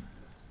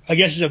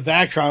guess as a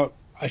backdrop,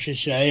 I should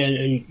say,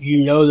 and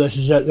this,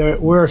 is that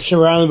we're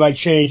surrounded by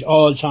change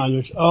all the time.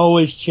 There's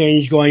always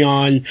change going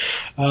on.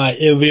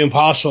 It would be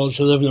impossible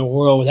to live in a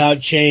world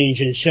without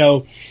change, and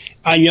so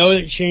I know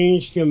that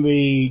change can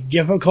be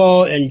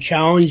difficult and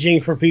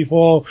challenging for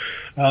people,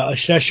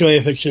 especially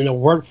if it's in the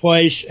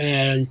workplace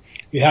and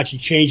you have to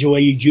change the way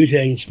you do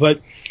things.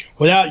 But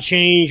without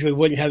change, we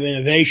wouldn't have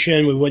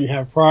innovation, we wouldn't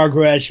have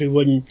progress, we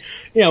wouldn't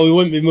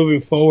be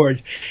moving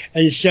forward.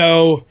 And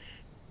so,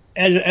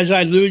 as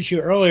I alluded to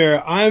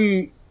earlier,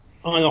 I'm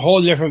on a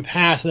whole different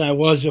path than I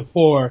was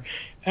before.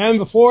 And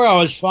before I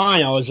was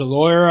fine. I was a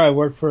lawyer. I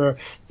worked for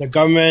the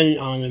government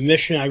on a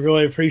mission I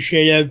really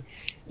appreciated.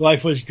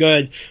 Life was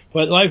good,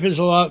 but life is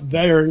a lot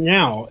better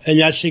now, and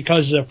that's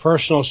because of the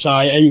personal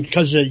side and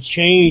because of the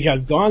change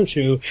I've gone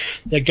through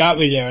that got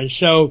me there. And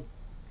so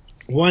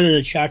one of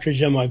the chapters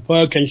in my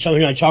book, and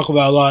something I talk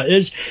about a lot,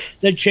 is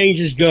that change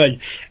is good.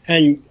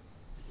 And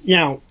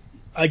now,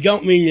 I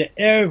don't mean that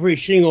every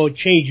single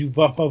change you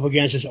bump up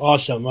against is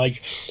awesome.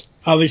 Like,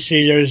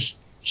 obviously there's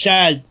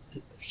sad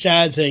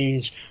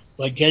things,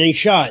 like getting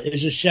shot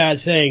is a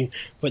sad thing,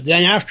 but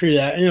then after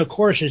that, and of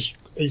course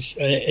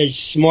it's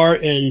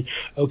smart and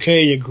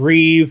okay to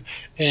grieve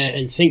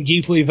and think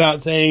deeply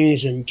about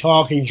things and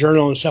talk and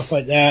journal and stuff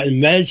like that and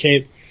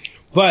meditate.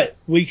 But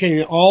we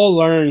can all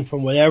learn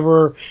from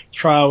whatever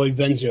trial we've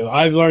been through.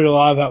 I've learned a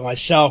lot about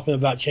myself and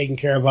about taking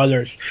care of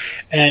others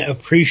and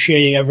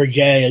appreciating every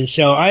day. And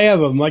so I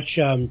have a much,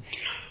 I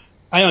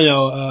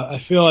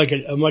feel like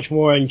a much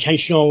more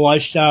intentional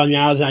lifestyle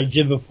now than I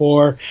did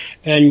before.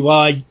 And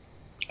while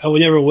I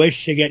would never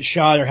wish to get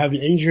shot or have an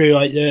injury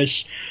like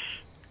this,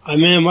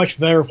 I'm in a much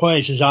better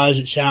place, as odd as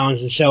it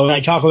sounds. And so when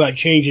I talk about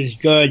change is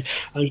good,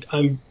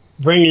 I'm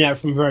bringing that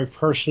from a very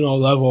personal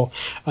level.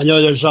 I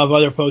know there's a lot of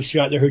other folks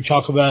out there who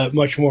talk about it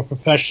much more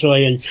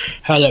professionally and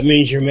how that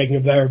means you're making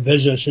a better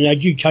business. And I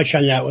do touch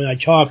on that when I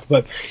talk,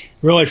 but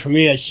really for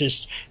me, it's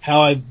just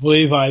how I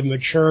believe I've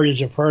matured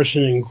as a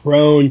person and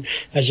grown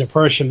as a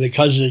person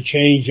because of the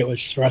change that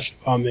was thrust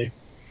upon me.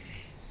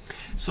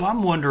 So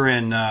I'm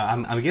wondering,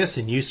 I'm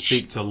guessing you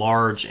speak to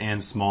large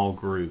and small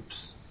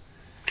groups.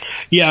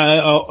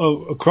 Yeah,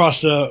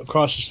 across the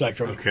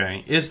spectrum.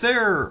 Okay. Is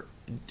there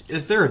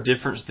a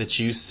difference that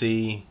you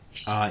see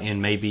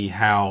in maybe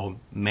how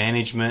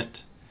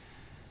management,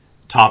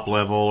 top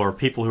level, or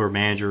people who are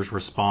managers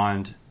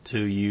respond to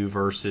you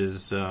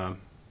versus,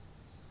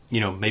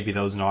 maybe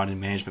those not in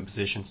management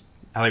positions,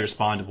 how they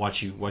respond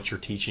to what you're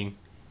teaching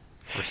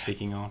or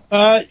speaking on?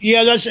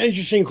 Yeah, that's an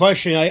interesting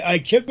question. I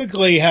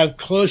typically have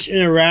close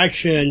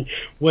interaction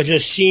with the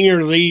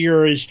senior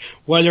leaders,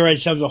 whether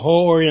it's of the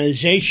whole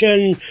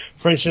organization.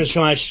 For instance,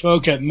 when I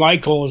spoke at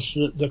Michael's,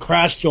 the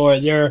craft store,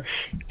 their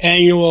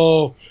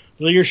annual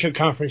leadership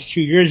conference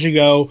 2 years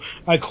ago,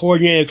 I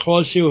coordinated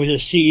closely with the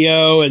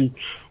CEO, and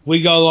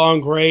we got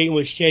along great, and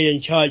we stayed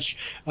in touch.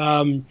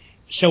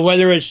 So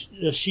whether it's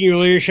the senior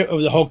leadership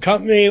of the whole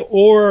company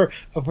or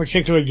a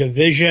particular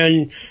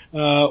division,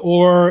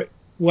 or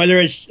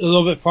whether it's a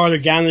little bit farther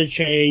down the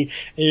chain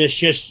and it's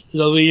just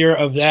the leader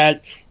of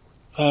that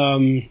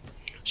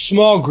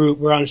small group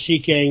where I'm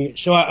seeking.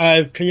 So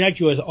I've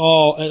connected with at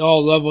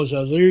all levels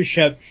of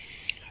leadership.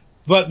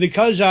 But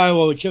because I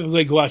will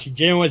typically go out to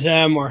dinner with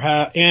them or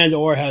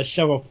have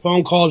several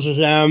phone calls with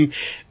them,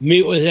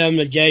 meet with them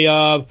the day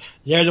of,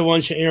 they're the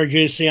ones to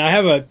introduce me. I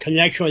have a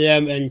connection with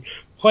them and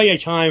plenty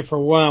of time for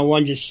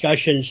one-on-one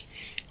discussions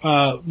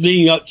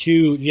leading up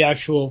to the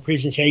actual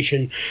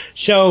presentation.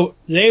 So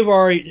they've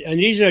already, and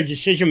these are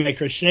decision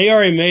makers, so they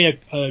already made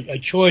a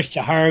choice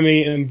to hire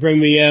me and bring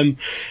me in,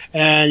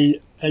 and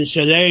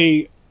so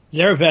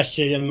they're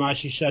vested in my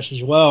success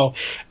as well.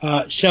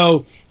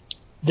 So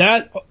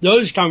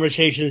those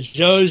conversations,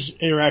 those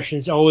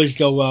interactions always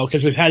go well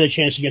because we've had a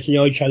chance to get to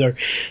know each other.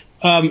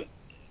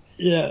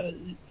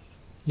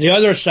 The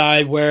other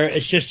side, where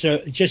it's just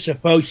the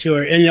folks who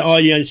are in the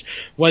audience,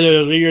 whether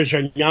they're leaders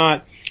or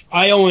not,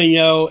 I only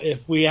know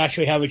if we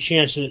actually have a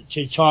chance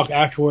to talk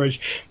afterwards.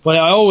 But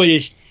I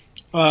always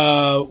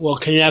will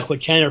connect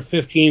with 10 or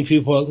 15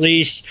 people at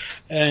least,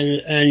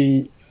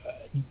 and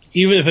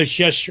even if it's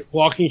just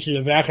walking to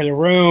the back of the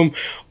room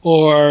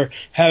or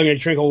having a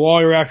drink of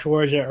water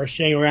afterwards or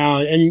staying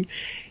around.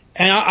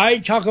 And I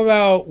talk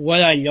about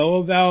what I know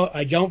about.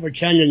 I don't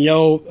pretend to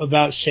know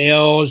about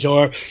sales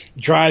or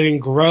driving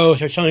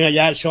growth or something like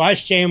that. So I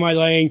stay in my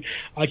lane.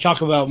 I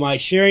talk about my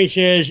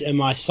experiences and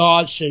my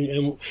thoughts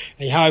and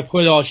how I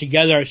put it all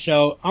together.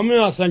 So I'm an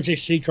authentic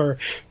seeker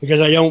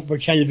because I don't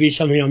pretend to be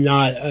something I'm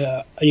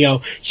not.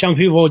 Some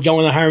people don't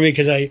want to hire me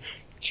because I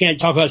can't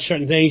talk about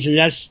certain things, and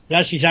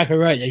that's exactly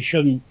right. They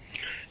shouldn't.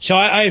 So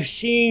I've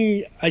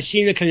seen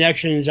the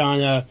connections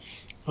on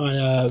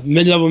a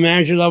mid-level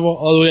manager level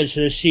all the way to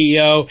the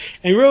CEO.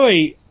 And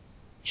really,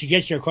 to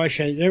get to your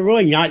question, they're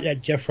really not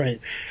that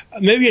different.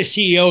 Maybe a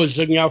CEO is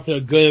looking out for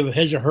the good of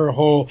his or her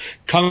whole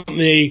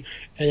company,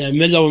 and a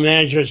mid-level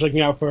manager is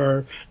looking out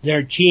for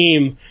their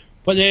team.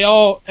 But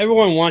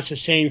everyone wants the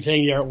same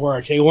thing there at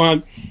work. They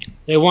want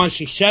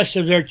success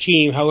of their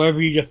team,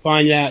 however you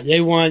define that. They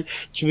want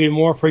to be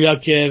more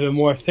productive and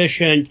more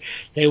efficient.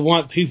 They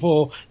want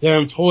their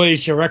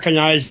employees to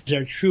recognize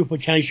their true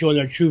potential and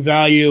their true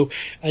value.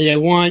 And they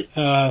want,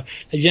 at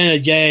the end of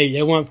the day,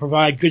 they want to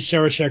provide good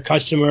service to their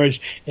customers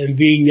and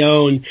be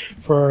known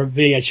for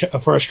being a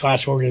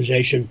first-class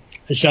organization.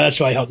 And so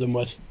that's what I help them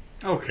with.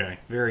 Okay,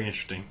 very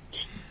interesting.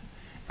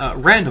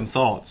 Random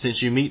thought,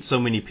 since you meet so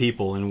many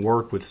people and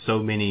work with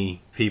so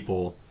many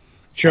people.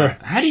 Sure.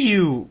 How do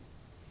you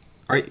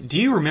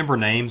remember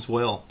names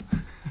well?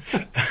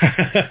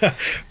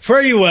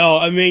 Pretty well.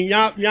 I mean,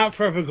 not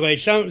perfectly.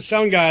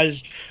 Some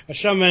guys, or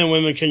some men and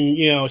women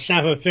can,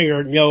 snap a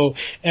finger and know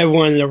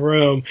everyone in the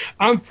room.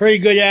 I'm pretty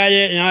good at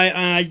it,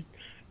 and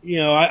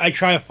I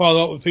try to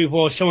follow up with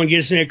people. If someone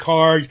gives me a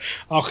card,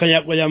 I'll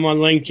connect with them on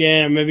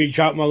LinkedIn or maybe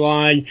drop them a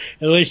line.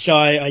 At least so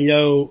I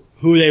know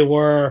who they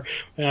were,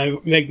 and I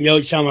make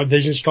notes on my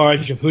business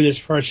cards of who this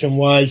person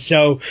was.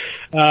 So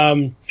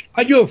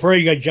I do a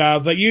pretty good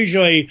job, but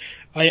usually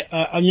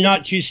I'm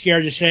not too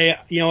scared to say,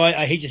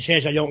 I hate to say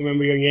it, I don't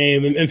remember your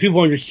name. And people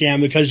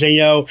understand because they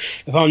know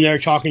if I'm there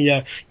talking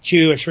to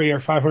 2 or 3 or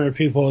 500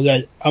 people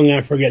that I'm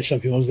going to forget some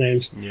people's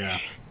names. Yeah.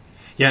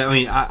 Yeah, I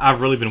mean, I've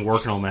really been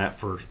working on that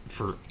for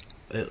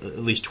at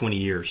least 20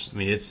 years. I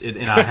mean,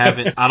 and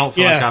I don't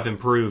feel like I've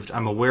improved.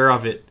 I'm aware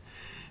of it,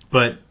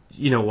 but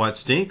what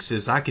stinks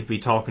is I could be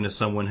talking to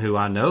someone who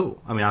I know.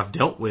 I mean, I've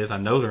dealt with, I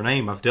know their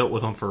name, I've dealt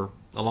with them for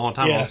a long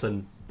time. Yeah. All of a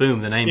sudden,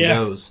 boom, the name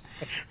goes.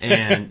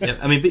 And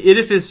I mean, but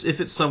if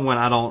it's someone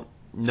I don't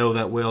know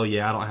that well,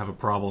 I don't have a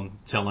problem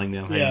telling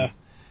them, hey,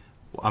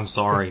 I'm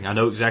sorry, I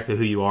know exactly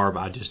who you are,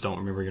 but I just don't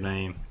remember your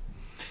name.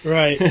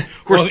 Right.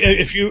 Well,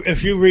 if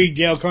you read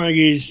Dale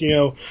Carnegie's,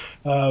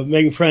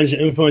 making friends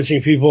and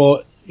influencing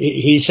people.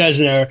 He says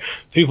in there,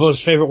 people's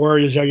favorite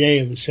word is their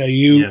name. So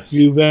you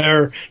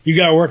got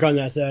to work on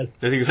that, Thad.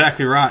 That's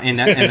exactly right, and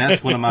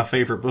that's one of my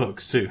favorite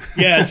books too.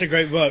 Yeah, it's a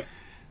great book.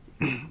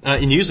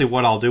 And usually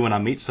what I'll do when I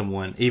meet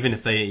someone, even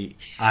if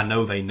I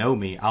know they know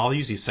me, I'll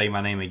usually say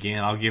my name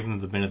again. I'll give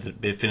them the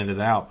benefit of the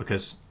doubt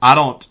because I'm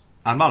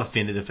not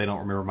offended if they don't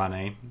remember my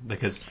name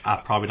because I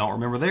probably don't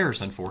remember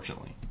theirs,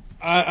 unfortunately.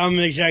 I'm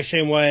the exact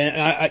same way.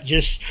 I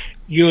just,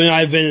 you and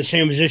I have been in the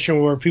same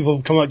position where people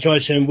have come up to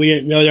us and we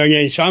didn't know their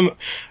name. So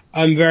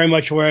I'm very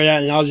much aware of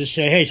that, and I'll just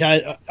say, hey,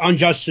 Todd, I'm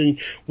Justin.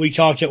 We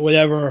talked at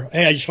whatever.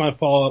 Hey, I just want to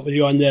follow up with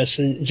you on this,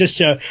 and just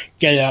to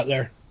get it out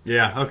there.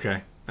 Yeah.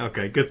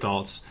 Okay. Good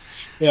thoughts.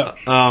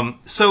 Yeah.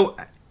 So,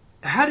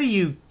 how do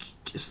you?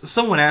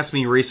 Someone asked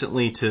me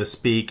recently to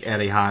speak at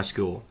a high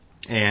school,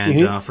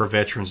 and for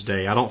Veterans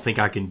Day, I don't think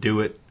I can do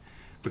it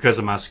because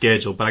of my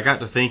schedule. But I got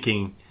to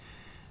thinking,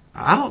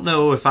 I don't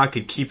know if I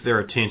could keep their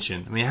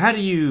attention. I mean,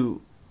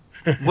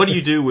 what do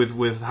you do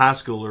with high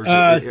schoolers,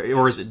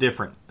 or is it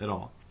different at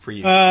all for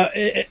you?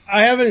 I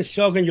haven't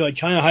spoken to a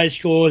ton of high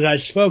schools.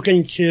 I've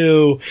spoken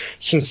to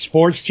some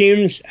sports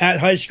teams at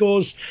high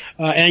schools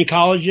and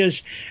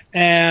colleges,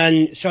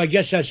 and so I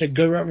guess that's a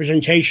good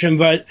representation.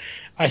 But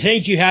I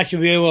think you have to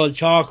be able to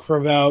talk for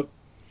about,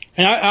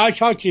 and I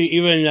talk to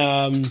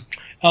even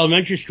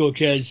elementary school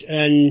kids,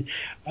 and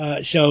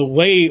so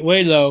way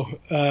low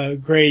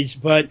grades.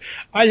 But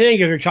I think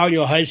if you're talking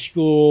to a high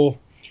school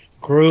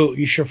group,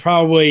 you should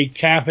probably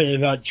cap it at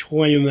about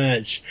 20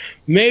 minutes,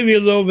 maybe a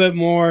little bit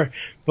more.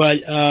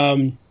 But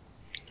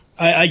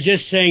I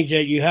just think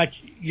that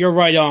you're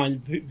right on.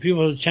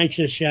 People's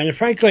attention span, and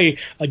frankly,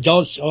 a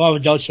lot of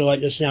adults are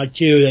like this now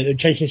too, that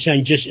attention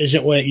span just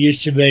isn't what it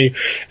used to be.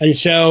 And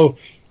so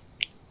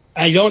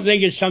I don't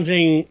think it's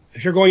something,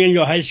 if you're going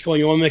into a high school and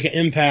you want to make an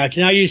impact,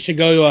 and I used to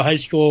go to a high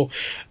school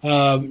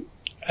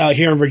out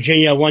here in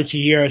Virginia once a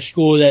year, a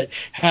school that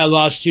had a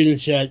lot of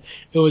students that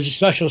it was a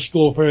special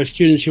school for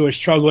students who were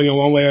struggling in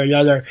one way or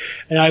another.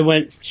 And I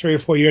went 3 or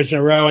 4 years in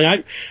a row,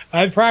 and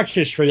I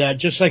practiced for that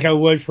just like I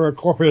would for a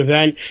corporate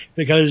event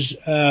because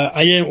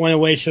I didn't want to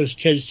waste those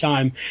kids'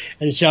 time.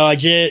 And so I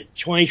did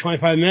 20,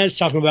 25 minutes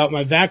talking about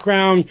my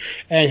background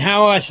and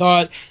how I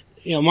thought,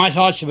 my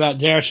thoughts about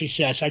their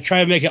success. I try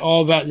to make it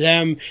all about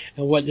them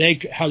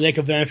and how they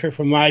could benefit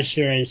from my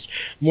experience.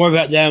 More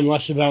about them,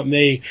 less about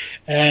me.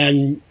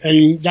 And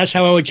that's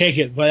how I would take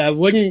it. But I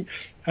wouldn't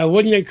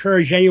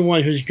encourage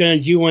anyone who's going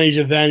to do one of these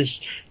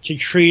events to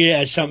treat it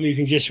as something you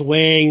can just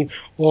wing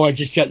or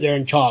just get there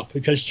and talk,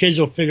 because kids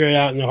will figure it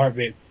out in a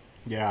heartbeat.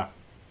 Yeah.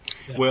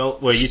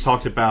 Well, you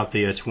talked about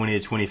the 20 to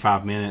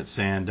 25 minutes,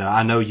 and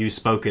I know you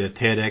spoke at a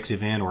TEDx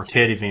event or a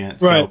TED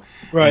event. Right, so,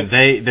 right.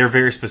 And they're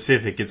very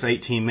specific. It's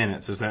 18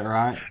 minutes. Is that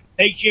right?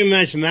 18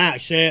 minutes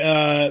max.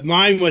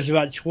 Mine was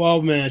about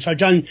 12 minutes. I've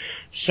done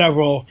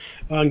several.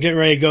 I'm getting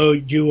ready to go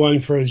do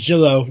one for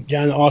Zillow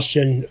down in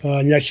Austin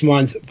next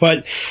month.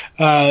 But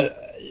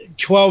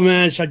 12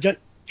 minutes. I've done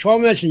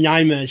 12 minutes and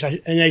 9 minutes.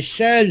 And they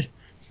said,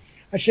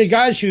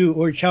 guys who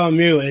were telling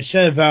me, they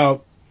said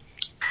about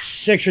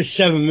 6 or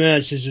 7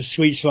 minutes is a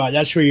sweet spot.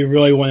 That's where you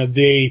really want to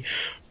be.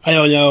 I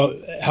don't know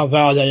how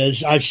valid that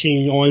is. I've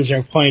seen ones that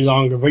are playing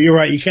longer, but you're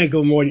right. You can't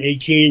go more than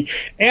 18,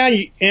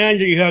 and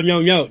you have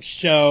no notes.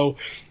 So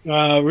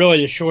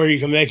really, the shorter you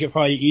can make it,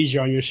 probably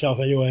easier on yourself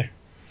anyway.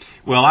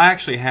 Well, I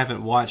actually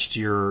haven't watched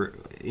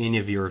any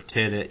of your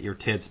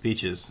TED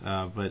speeches,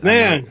 but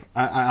man,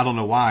 I don't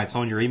know why it's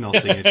on your email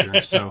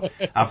signature. So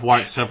I've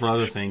watched several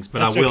other things, but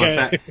that's I will.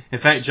 Okay. In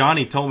fact,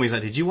 Johnny told me, he's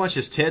like, "Did you watch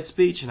his TED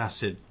speech?" And I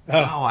said,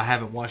 "No, I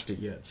haven't watched it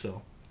yet."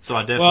 So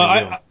I definitely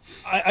will.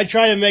 I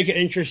try to make it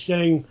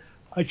interesting.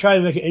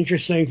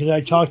 Because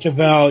I talked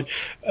about,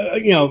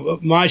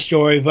 my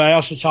story, but I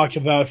also talked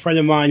about a friend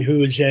of mine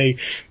who is a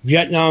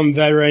Vietnam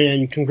veteran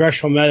and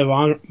Congressional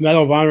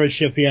Medal of Honor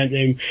recipient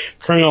named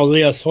Colonel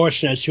Leah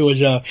Thorsness, who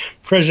was a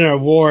prisoner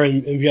of war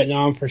in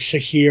Vietnam for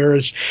 6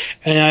 years.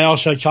 And I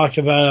also talked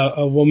about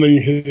a woman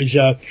who's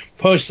a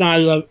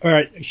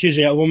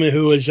woman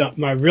who was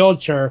my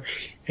realtor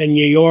in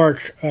New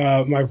York,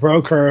 my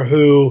broker,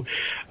 who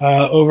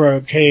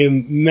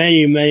overcame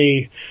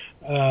many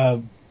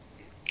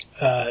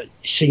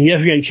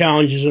significant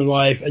challenges in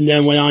life, and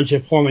then went on to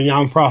form a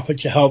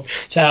nonprofit to help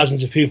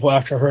thousands of people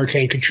after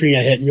Hurricane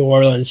Katrina hit New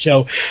Orleans.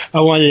 So I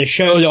wanted to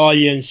show the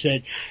audience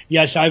that,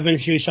 yes, I've been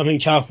through something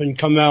tough and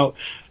come out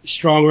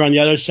stronger on the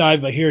other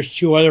side, but here's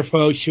 2 other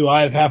folks who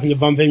I've happened to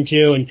bump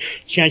into, and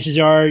chances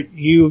are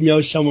you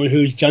know someone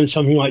who's done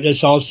something like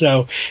this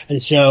also.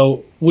 And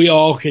so we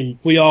all can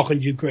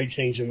do great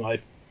things in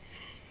life.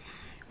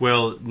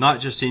 Well,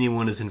 not just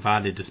anyone is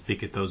invited to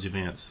speak at those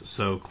events.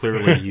 So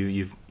clearly,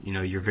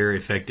 you're very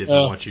effective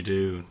in what you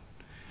do.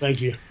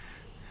 Thank you.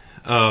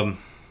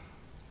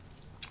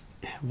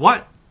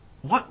 What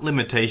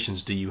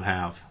limitations do you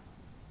have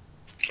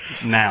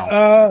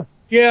now?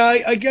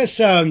 I guess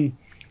I'd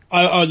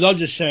love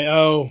to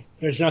say,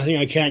 there's nothing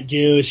I can't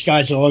do.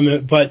 Sky's the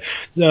limit. But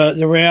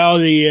the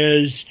reality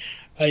is,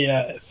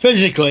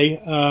 physically,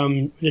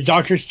 the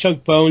doctors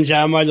took bones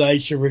out of my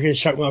legs to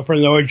reconstruct my upper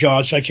and lower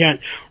jaw, so I can't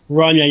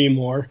run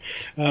anymore.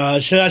 So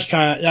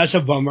that's a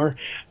bummer.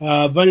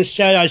 But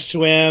instead I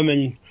swim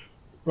and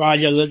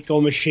ride the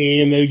elliptical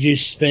machine and maybe do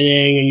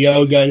spinning and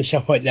yoga and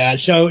stuff like that.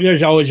 So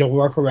there's always a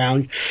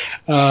workaround,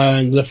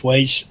 and lift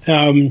weights.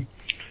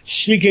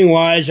 Speaking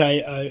wise,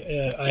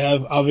 I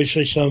have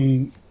obviously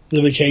some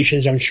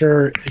limitations. I'm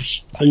sure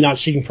I'm not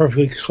speaking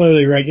perfectly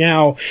clearly right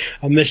now.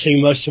 I'm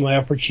missing most of my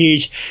upper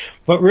teeth.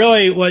 But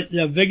really, what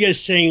the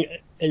biggest thing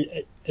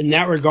in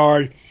that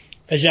regard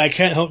is that I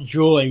can't help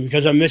drooling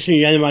because I'm missing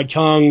the end of my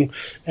tongue,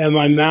 and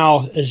my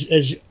mouth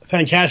is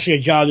fantastic a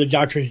job the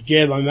doctors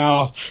did. My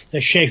mouth,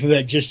 the shape of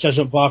it just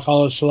doesn't block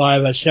all the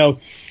saliva. So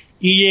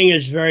eating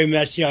is very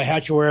messy. I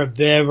have to wear a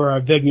bib or a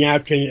big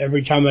napkin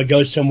every time I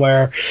go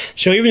somewhere.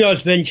 So even though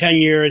it's been 10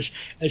 years,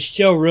 it's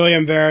still really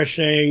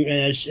embarrassing,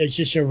 and it's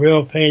just a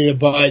real pain in the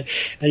butt.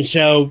 And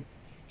so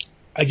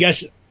I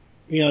guess,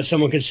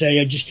 someone could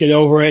say, just get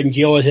over it and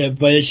deal with it.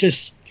 But it's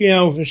just,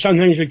 there's some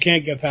things we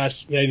can't get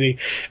past, maybe.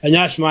 And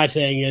that's my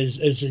thing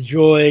is the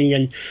drooling,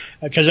 and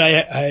because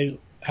I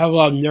have a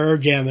lot of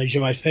nerve damage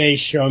in my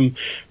face from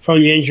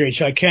the injury,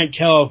 so I can't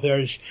tell if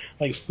there's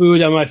like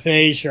food on my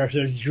face or if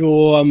there's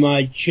drool on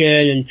my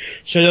chin, and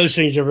so those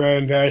things are very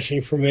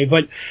embarrassing for me.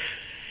 But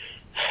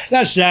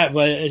that's that.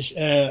 But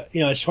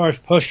as far as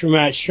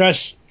post-traumatic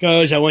stress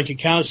goes, I went to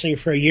counseling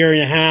for a year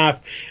and a half.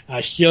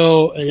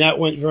 And that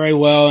went very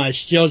well. I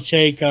still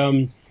take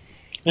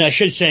and I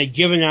should say,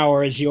 Given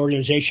Hour is the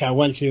organization I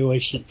went to,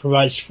 which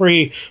provides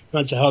free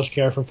mental health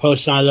care for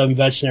post 9/11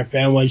 vets and their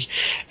families.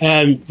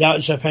 And that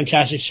was a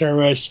fantastic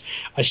service.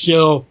 I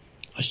still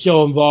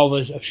involved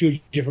with a few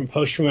different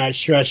post-traumatic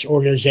stress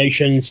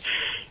organizations.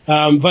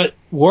 But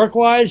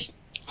work-wise,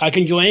 I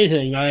can do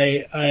anything.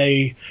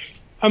 I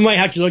might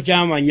have to look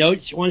down my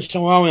notes once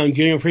in a while when I'm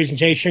giving a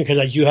presentation because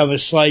I do have a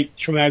slight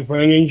traumatic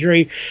brain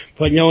injury,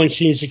 but no one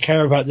seems to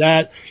care about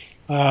that.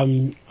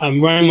 I'm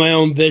running my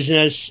own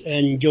business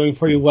and doing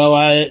pretty well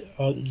at it.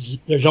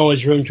 There's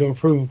always room to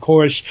improve, of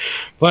course.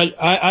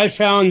 But I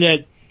found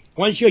that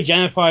once you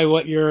identify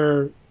what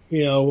your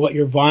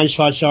blind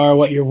spots are,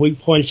 what your weak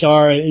points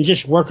are, and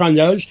just work on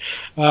those,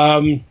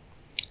 the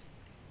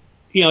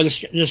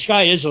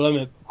sky is the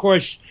limit. Of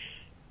course,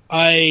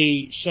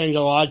 I spend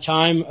a lot of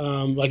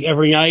time, like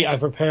every night, I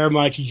prepare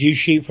my to-do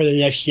sheet for the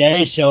next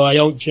day, so I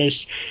don't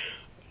just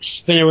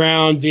spin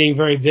around being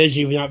very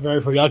busy but not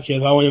very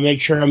productive. I want to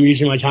make sure I'm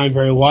using my time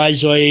very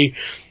wisely.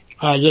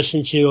 I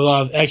listen to a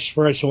lot of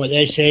experts and what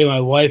they say. My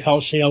wife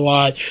helps me a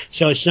lot,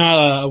 so it's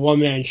not a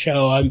one-man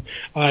show. One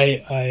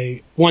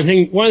of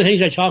the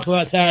things I talk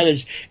about that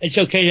is it's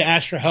okay to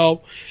ask for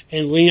help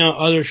and lean on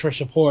others for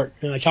support.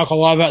 And I talk a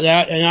lot about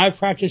that, and I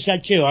practice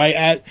that too.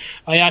 I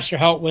ask for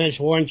help when it's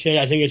warranted.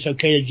 I think it's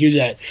okay to do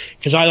that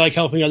because I like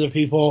helping other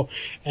people,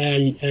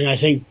 and I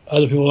think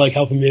other people like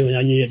helping me when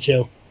I need it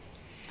too.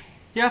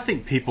 Yeah, I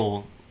think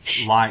people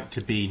like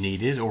to be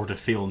needed or to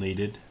feel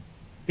needed.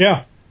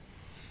 Yeah.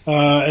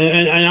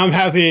 And I'm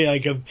happy,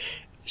 like,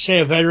 say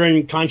a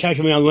veteran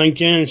contacted me on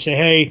LinkedIn and say,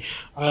 hey,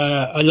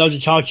 I'd love to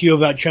talk to you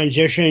about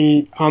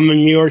transition. I'm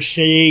in New York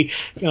City.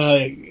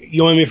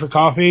 You want me for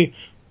coffee?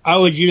 I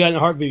would do that in a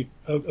heartbeat.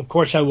 Of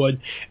course I would.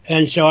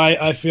 And so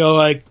I feel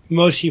like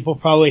most people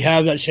probably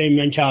have that same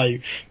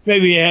mentality.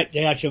 Maybe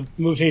they have to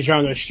move things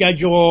around their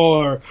schedule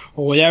or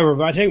whatever,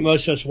 but I think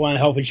most of us want to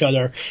help each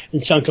other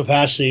in some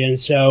capacity.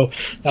 And so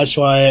that's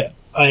why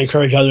I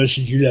encourage others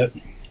to do that.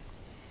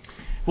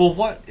 Well,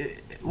 what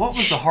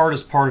was the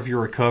hardest part of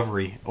your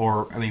recovery?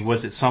 Or,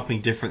 was it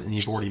something different than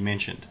you've already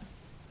mentioned?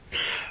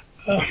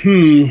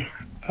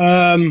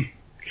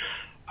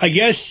 I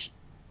guess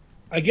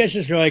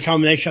it's really a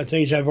combination of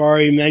things I've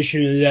already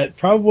mentioned, and that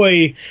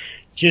probably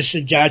just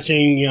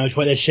adapting, to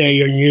what they say,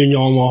 your new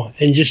normal,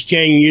 and just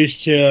getting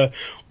used to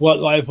what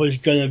life was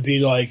going to be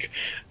like.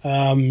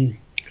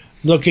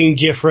 Looking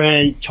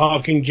different,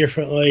 talking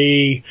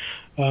differently,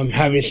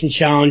 having some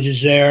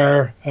challenges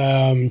there.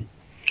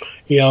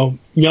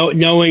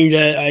 Knowing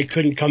that I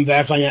couldn't come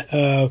back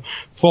on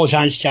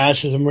full-time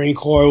status as a Marine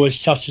Corps was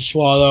tough to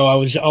swallow.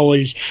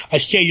 I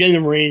stayed in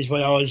the Marines,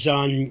 but I was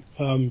on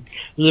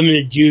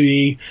limited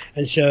duty,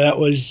 and so that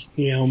was,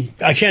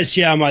 I can't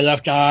see out of my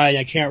left eye, and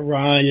I can't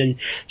run, and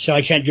so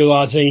I can't do a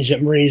lot of things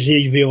that Marines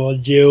need to be able to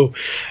do.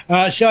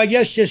 So I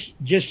guess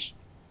just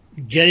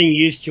getting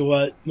used to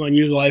what my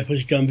new life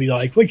was going to be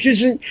like, which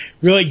isn't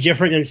really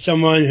different than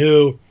someone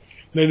who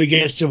maybe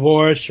gets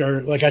divorced,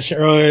 or like I said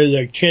earlier,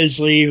 their kids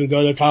leave and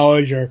go to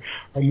college or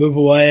move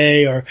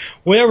away, or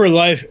whatever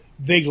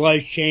big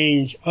life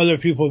change. Other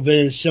people have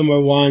been in similar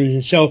ones.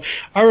 And so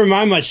I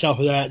remind myself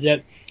of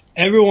that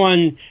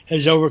everyone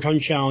has overcome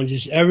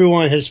challenges.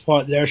 Everyone has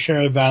fought their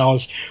share of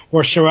battles.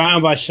 We're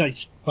surrounded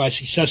by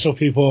successful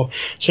people,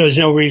 so there's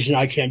no reason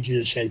I can't do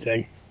the same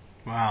thing.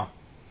 Wow.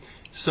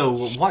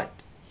 So what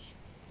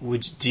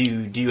do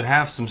you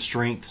have some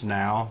strengths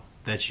now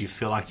that you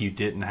feel like you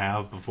didn't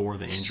have before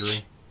the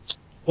injury?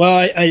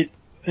 Well,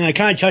 and I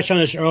kind of touched on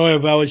this earlier,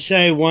 but I would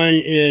say one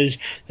is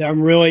that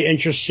I'm really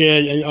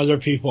interested in other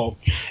people.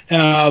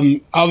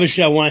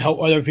 Obviously, I want to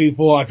help other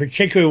people. I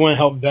particularly want to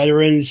help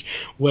veterans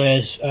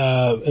with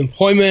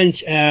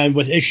employment and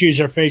with issues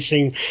they're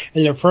facing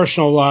in their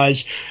personal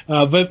lives.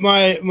 But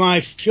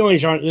my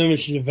feelings aren't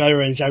limited to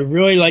veterans. I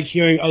really like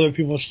hearing other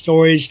people's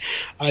stories.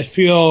 I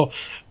feel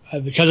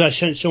because I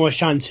spent so much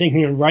time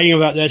thinking and writing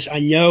about this, I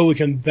know we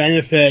can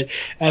benefit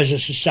as a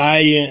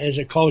society and as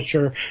a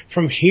culture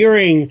from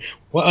hearing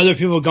what other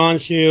people have gone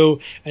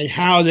through and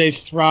how they've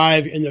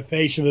thrived in the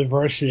face of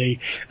adversity.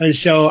 And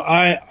so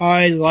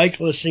I like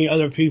listening to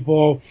other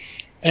people.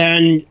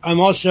 And I'm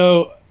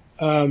also,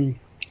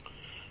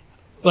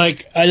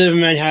 like, I live in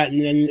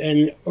Manhattan,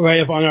 and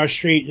right up on our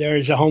street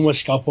there's a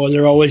homeless couple, and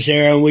they're always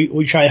there, and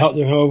we try to help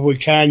them however we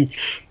can.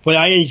 But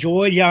I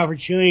enjoy the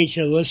opportunity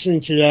to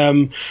listen to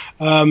them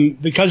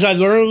because I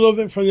learn a little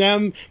bit from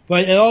them,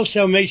 but it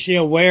also makes me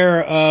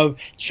aware of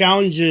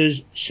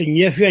challenges,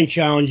 significant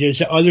challenges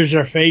that others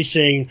are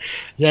facing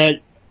that,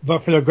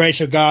 but for the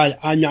grace of God,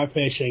 I'm not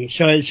facing.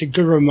 So it's a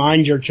good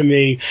reminder to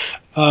me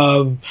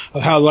of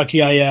how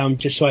lucky I am,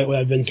 despite what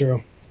I've been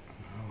through.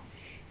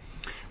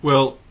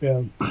 Well,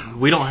 yeah.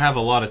 We don't have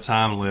a lot of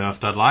time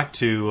left. I'd like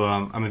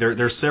to.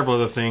 There's several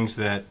other things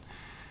that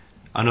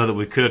I know that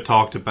we could have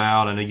talked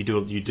about. I know you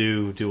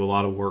do a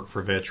lot of work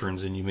for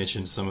veterans, and you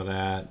mentioned some of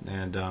that.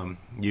 And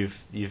you've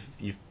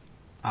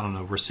I don't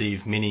know,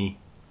 received many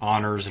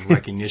honors and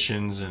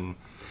recognitions, and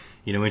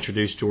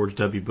introduced George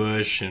W.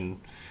 Bush, and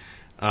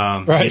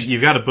right.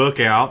 You've got a book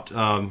out,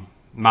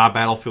 My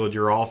Battlefield,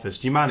 Your Office.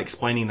 Do you mind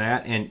explaining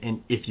that?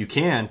 And if you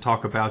can,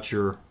 talk about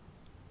your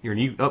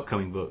new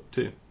upcoming book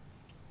too.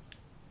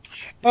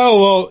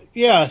 Oh, well,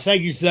 yeah,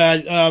 thank you for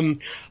that.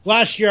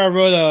 Last year I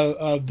wrote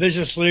a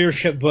business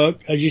leadership book,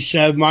 as you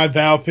said, My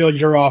Battlefield,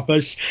 Your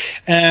Office,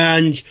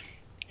 and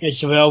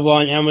it's available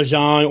on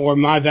Amazon, or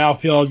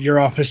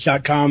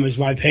mybattlefieldyouroffice.com is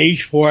my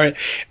page for it.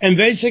 And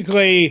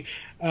basically,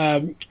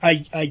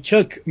 I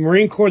took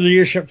Marine Corps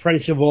leadership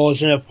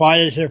principles and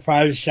applied it to the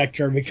private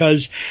sector,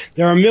 because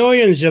there are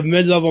millions of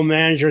mid-level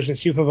managers and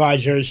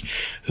supervisors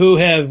who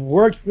have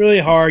worked really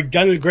hard,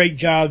 done a great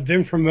job,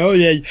 been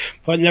promoted,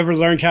 but never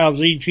learned how to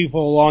lead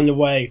people along the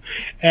way.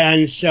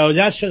 And so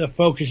that's what the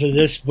focus of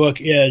this book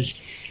is.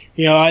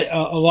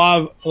 A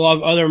lot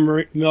of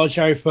other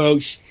military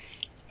folks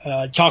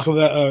talk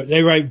about,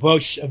 they write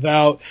books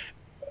about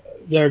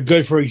they're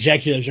good for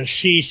executives or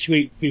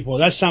C-suite people.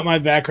 That's not my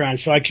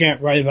background, so I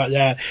can't write about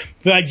that.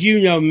 But I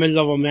do know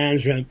mid-level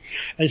management.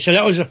 And so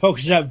that was the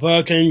focus of that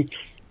book, and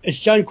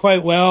it's done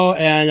quite well.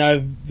 And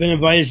I've been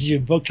invited to do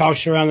book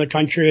talks around the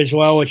country as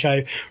well, which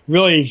I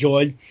really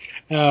enjoyed.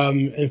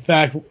 In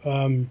fact,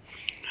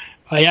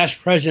 I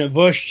asked President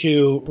Bush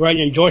to write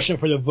an endorsement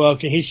for the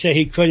book, and he said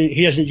he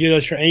doesn't do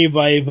this for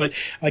anybody, but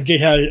I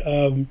did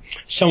have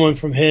someone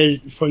from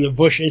the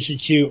Bush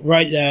Institute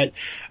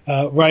write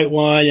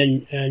one,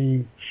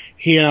 and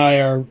he and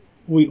I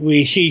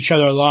we see each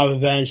other at a lot of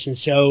events, and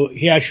so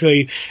he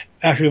actually,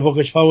 after the book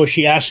was published,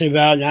 he asked me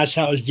about it and asked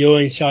how I was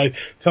doing, so I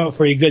felt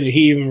pretty good that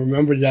he even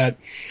remembered that.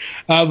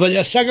 But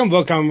the second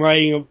book I'm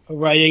writing,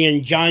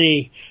 and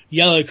Johnny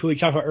Yellick, who we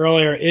talked about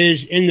earlier,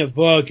 is in the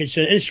book. It's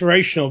an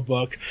inspirational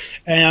book,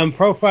 and I'm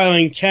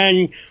profiling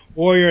 10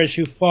 warriors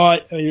who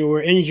fought and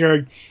were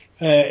injured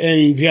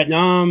in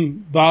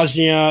Vietnam,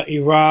 Bosnia,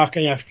 Iraq,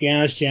 and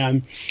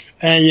Afghanistan.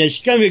 And it's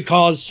going to be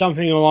called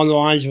something along the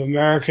lines of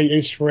American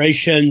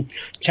Inspiration,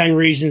 10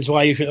 Reasons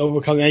Why You Can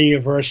Overcome Any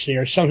Adversity,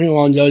 or something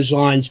along those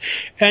lines.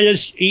 And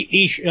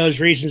each of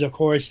those reasons, of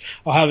course,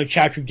 I'll have a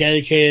chapter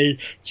dedicated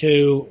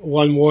to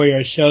one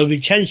warrior. So it'll be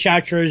 10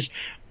 chapters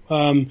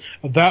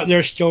about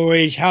their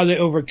stories, how they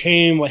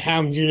overcame, what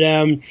happened to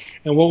them,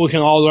 and what we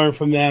can all learn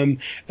from them.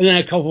 And then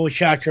a couple of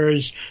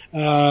chapters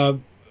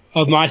of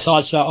my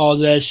thoughts about all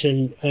this,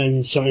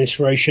 and some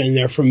inspiration in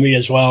there from me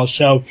as well.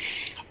 So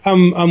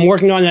I'm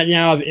working on that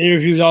now. I've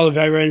interviewed all the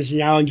veterans, and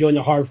now I'm doing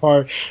the hard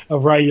part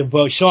of writing the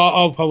book. So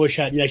I'll publish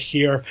that next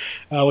year,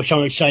 which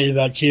I'm excited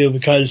about too,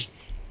 because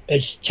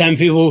it's 10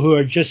 people who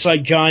are just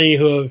like Johnny,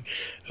 who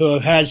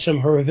have had some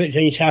horrific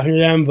things happen to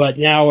them, but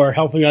now are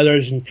helping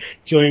others and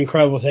doing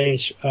incredible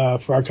things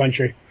for our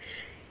country.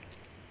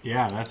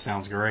 Yeah, that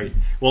sounds great.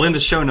 Well, in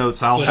the show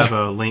notes, I'll have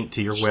a link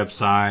to your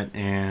website,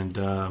 and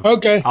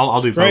okay,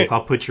 I'll do great. both.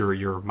 I'll put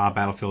your My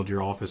Battlefield,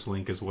 Your Office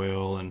link as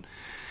well. And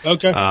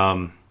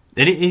okay.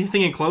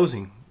 Anything in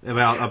closing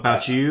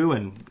about you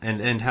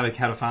and how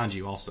to find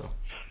you also?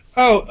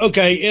 Oh,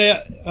 okay.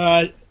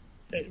 Yeah.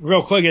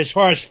 Real quick, as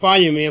far as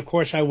finding me, of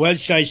course, my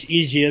website's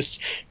easiest,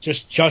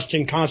 just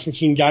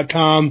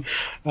justinconstantine.com.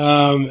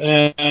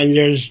 And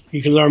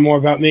you can learn more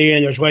about me,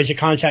 and there's ways to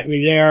contact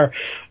me there.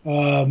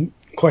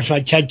 Of course,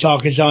 my TED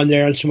Talk is on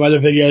there and some other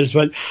videos,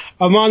 but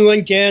I'm on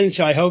LinkedIn,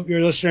 so I hope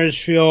your listeners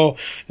feel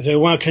if they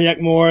want to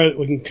connect more,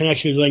 we can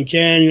connect you with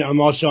LinkedIn. I'm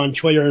also on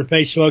Twitter and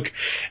Facebook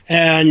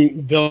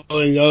and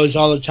building those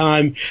all the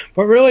time.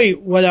 But really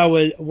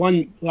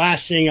one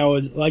last thing I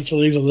would like to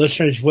leave the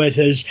listeners with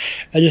is,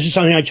 and this is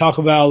something I talk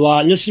about a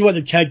lot, and this is what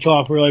the TED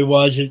Talk really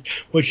was,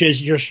 which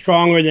is you're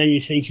stronger than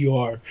you think you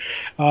are.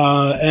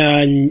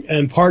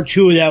 And part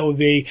two of that would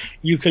be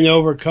you can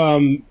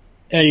overcome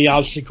any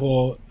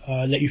obstacle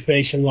that you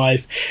face in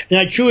life. And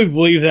I truly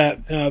believe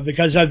that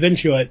because I've been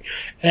through it.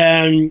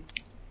 And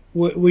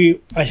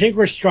I think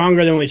we're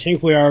stronger than we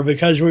think we are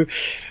because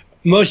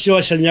most of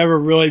us have never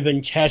really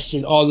been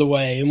tested all the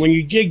way. And when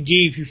you dig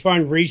deep, you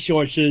find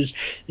resources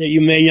that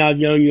you may not have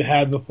known you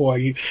had before.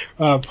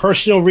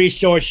 Personal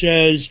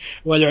resources,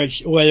 whether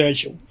it's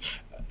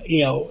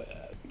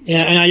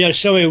and I know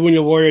so many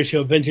wounded warriors who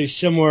have been through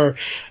similar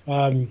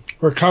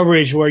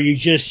recoveries where you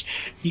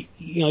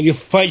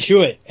fight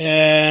through it.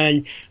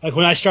 And like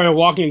when I started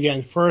walking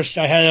again, first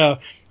I had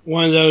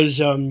one of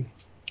those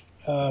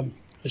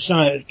it's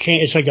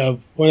like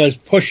one of those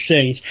push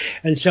things,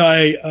 and so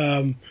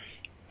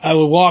I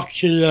would walk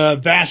to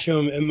the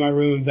bathroom in my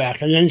room and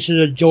back, and then to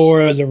the door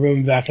of the room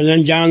and back, and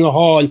then down the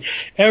hall, and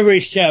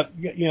every step,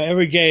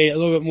 every day a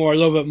little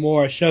bit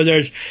more. So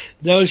there's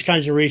those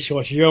kinds of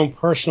resources, your own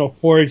personal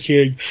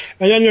fortitude,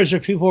 and then there's the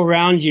people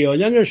around you, and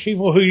then there's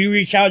people who you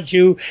reach out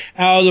to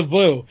out of the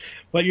blue.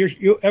 But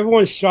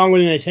everyone's stronger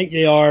than they think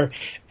they are,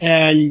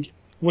 and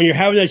when you're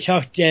having a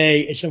tough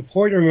day, it's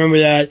important to remember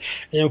that,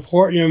 and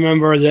important to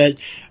remember that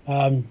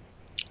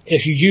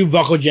if you do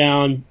buckle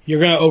down, you're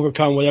going to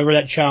overcome whatever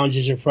that challenge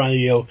is in front of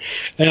you.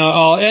 And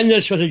I'll end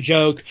this with a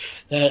joke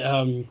that,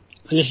 and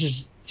this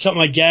is something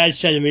my dad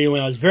said to me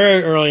when I was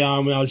very early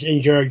on, when I was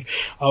injured.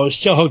 I was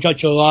still hooked up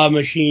to a lot of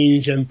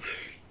machines. And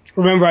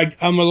remember,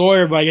 I'm a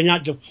lawyer, but I did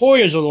not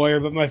deploy as a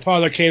lawyer. But my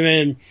father came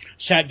in and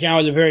sat down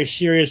with a very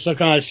serious look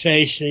on his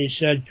face, and he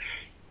said,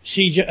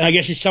 "See," I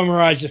guess he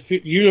summarized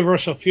the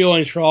universal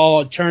feelings for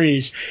all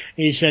attorneys.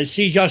 And he said,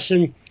 "See,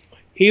 Justin,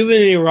 even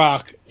in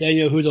Iraq, they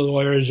know who the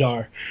lawyers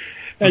are."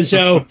 And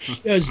so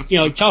it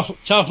was,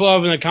 tough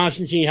love in the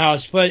Constantine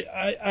house. But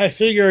I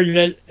figured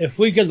that if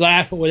we could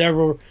laugh at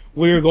whatever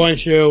we were going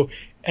through,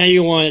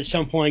 anyone at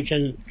some point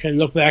can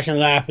look back and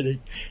laugh at the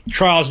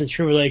trials and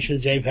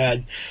tribulations they've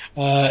had.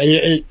 And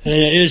it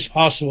is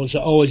possible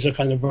to always look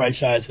on the bright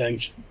side of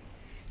things.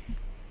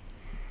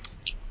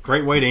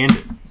 Great way to end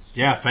it.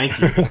 Yeah, thank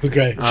you.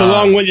 Okay. It's a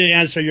long-winded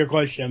answer to your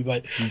question,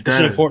 but it's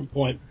an important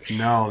point.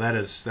 No,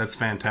 that's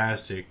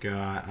fantastic.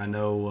 I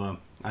know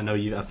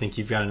you. I think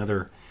you've got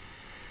another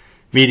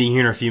meeting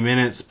here in a few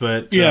minutes,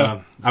 but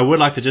I would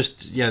like to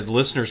the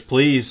listeners,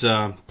 please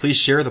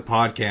share the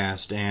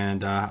podcast,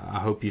 and I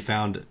hope you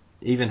found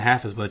even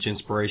half as much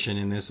inspiration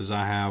in this as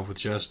I have with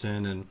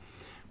Justin. And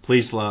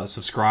please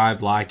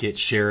subscribe, like it,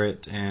 share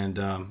it, and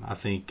I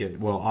think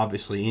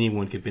obviously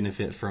anyone could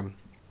benefit from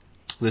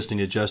listening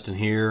to Justin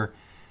here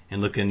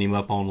and looking him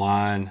up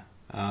online,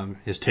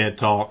 his TED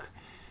Talk.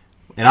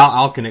 And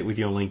I'll connect with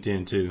you on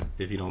LinkedIn, too,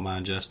 if you don't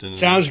mind, Justin.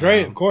 Sounds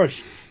great, of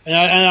course. And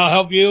I'll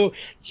help you,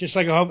 just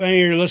like I'll help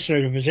any of your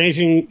listeners. If there's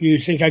anything you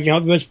think I can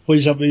help you with,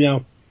 please let me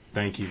know.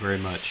 Thank you very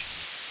much.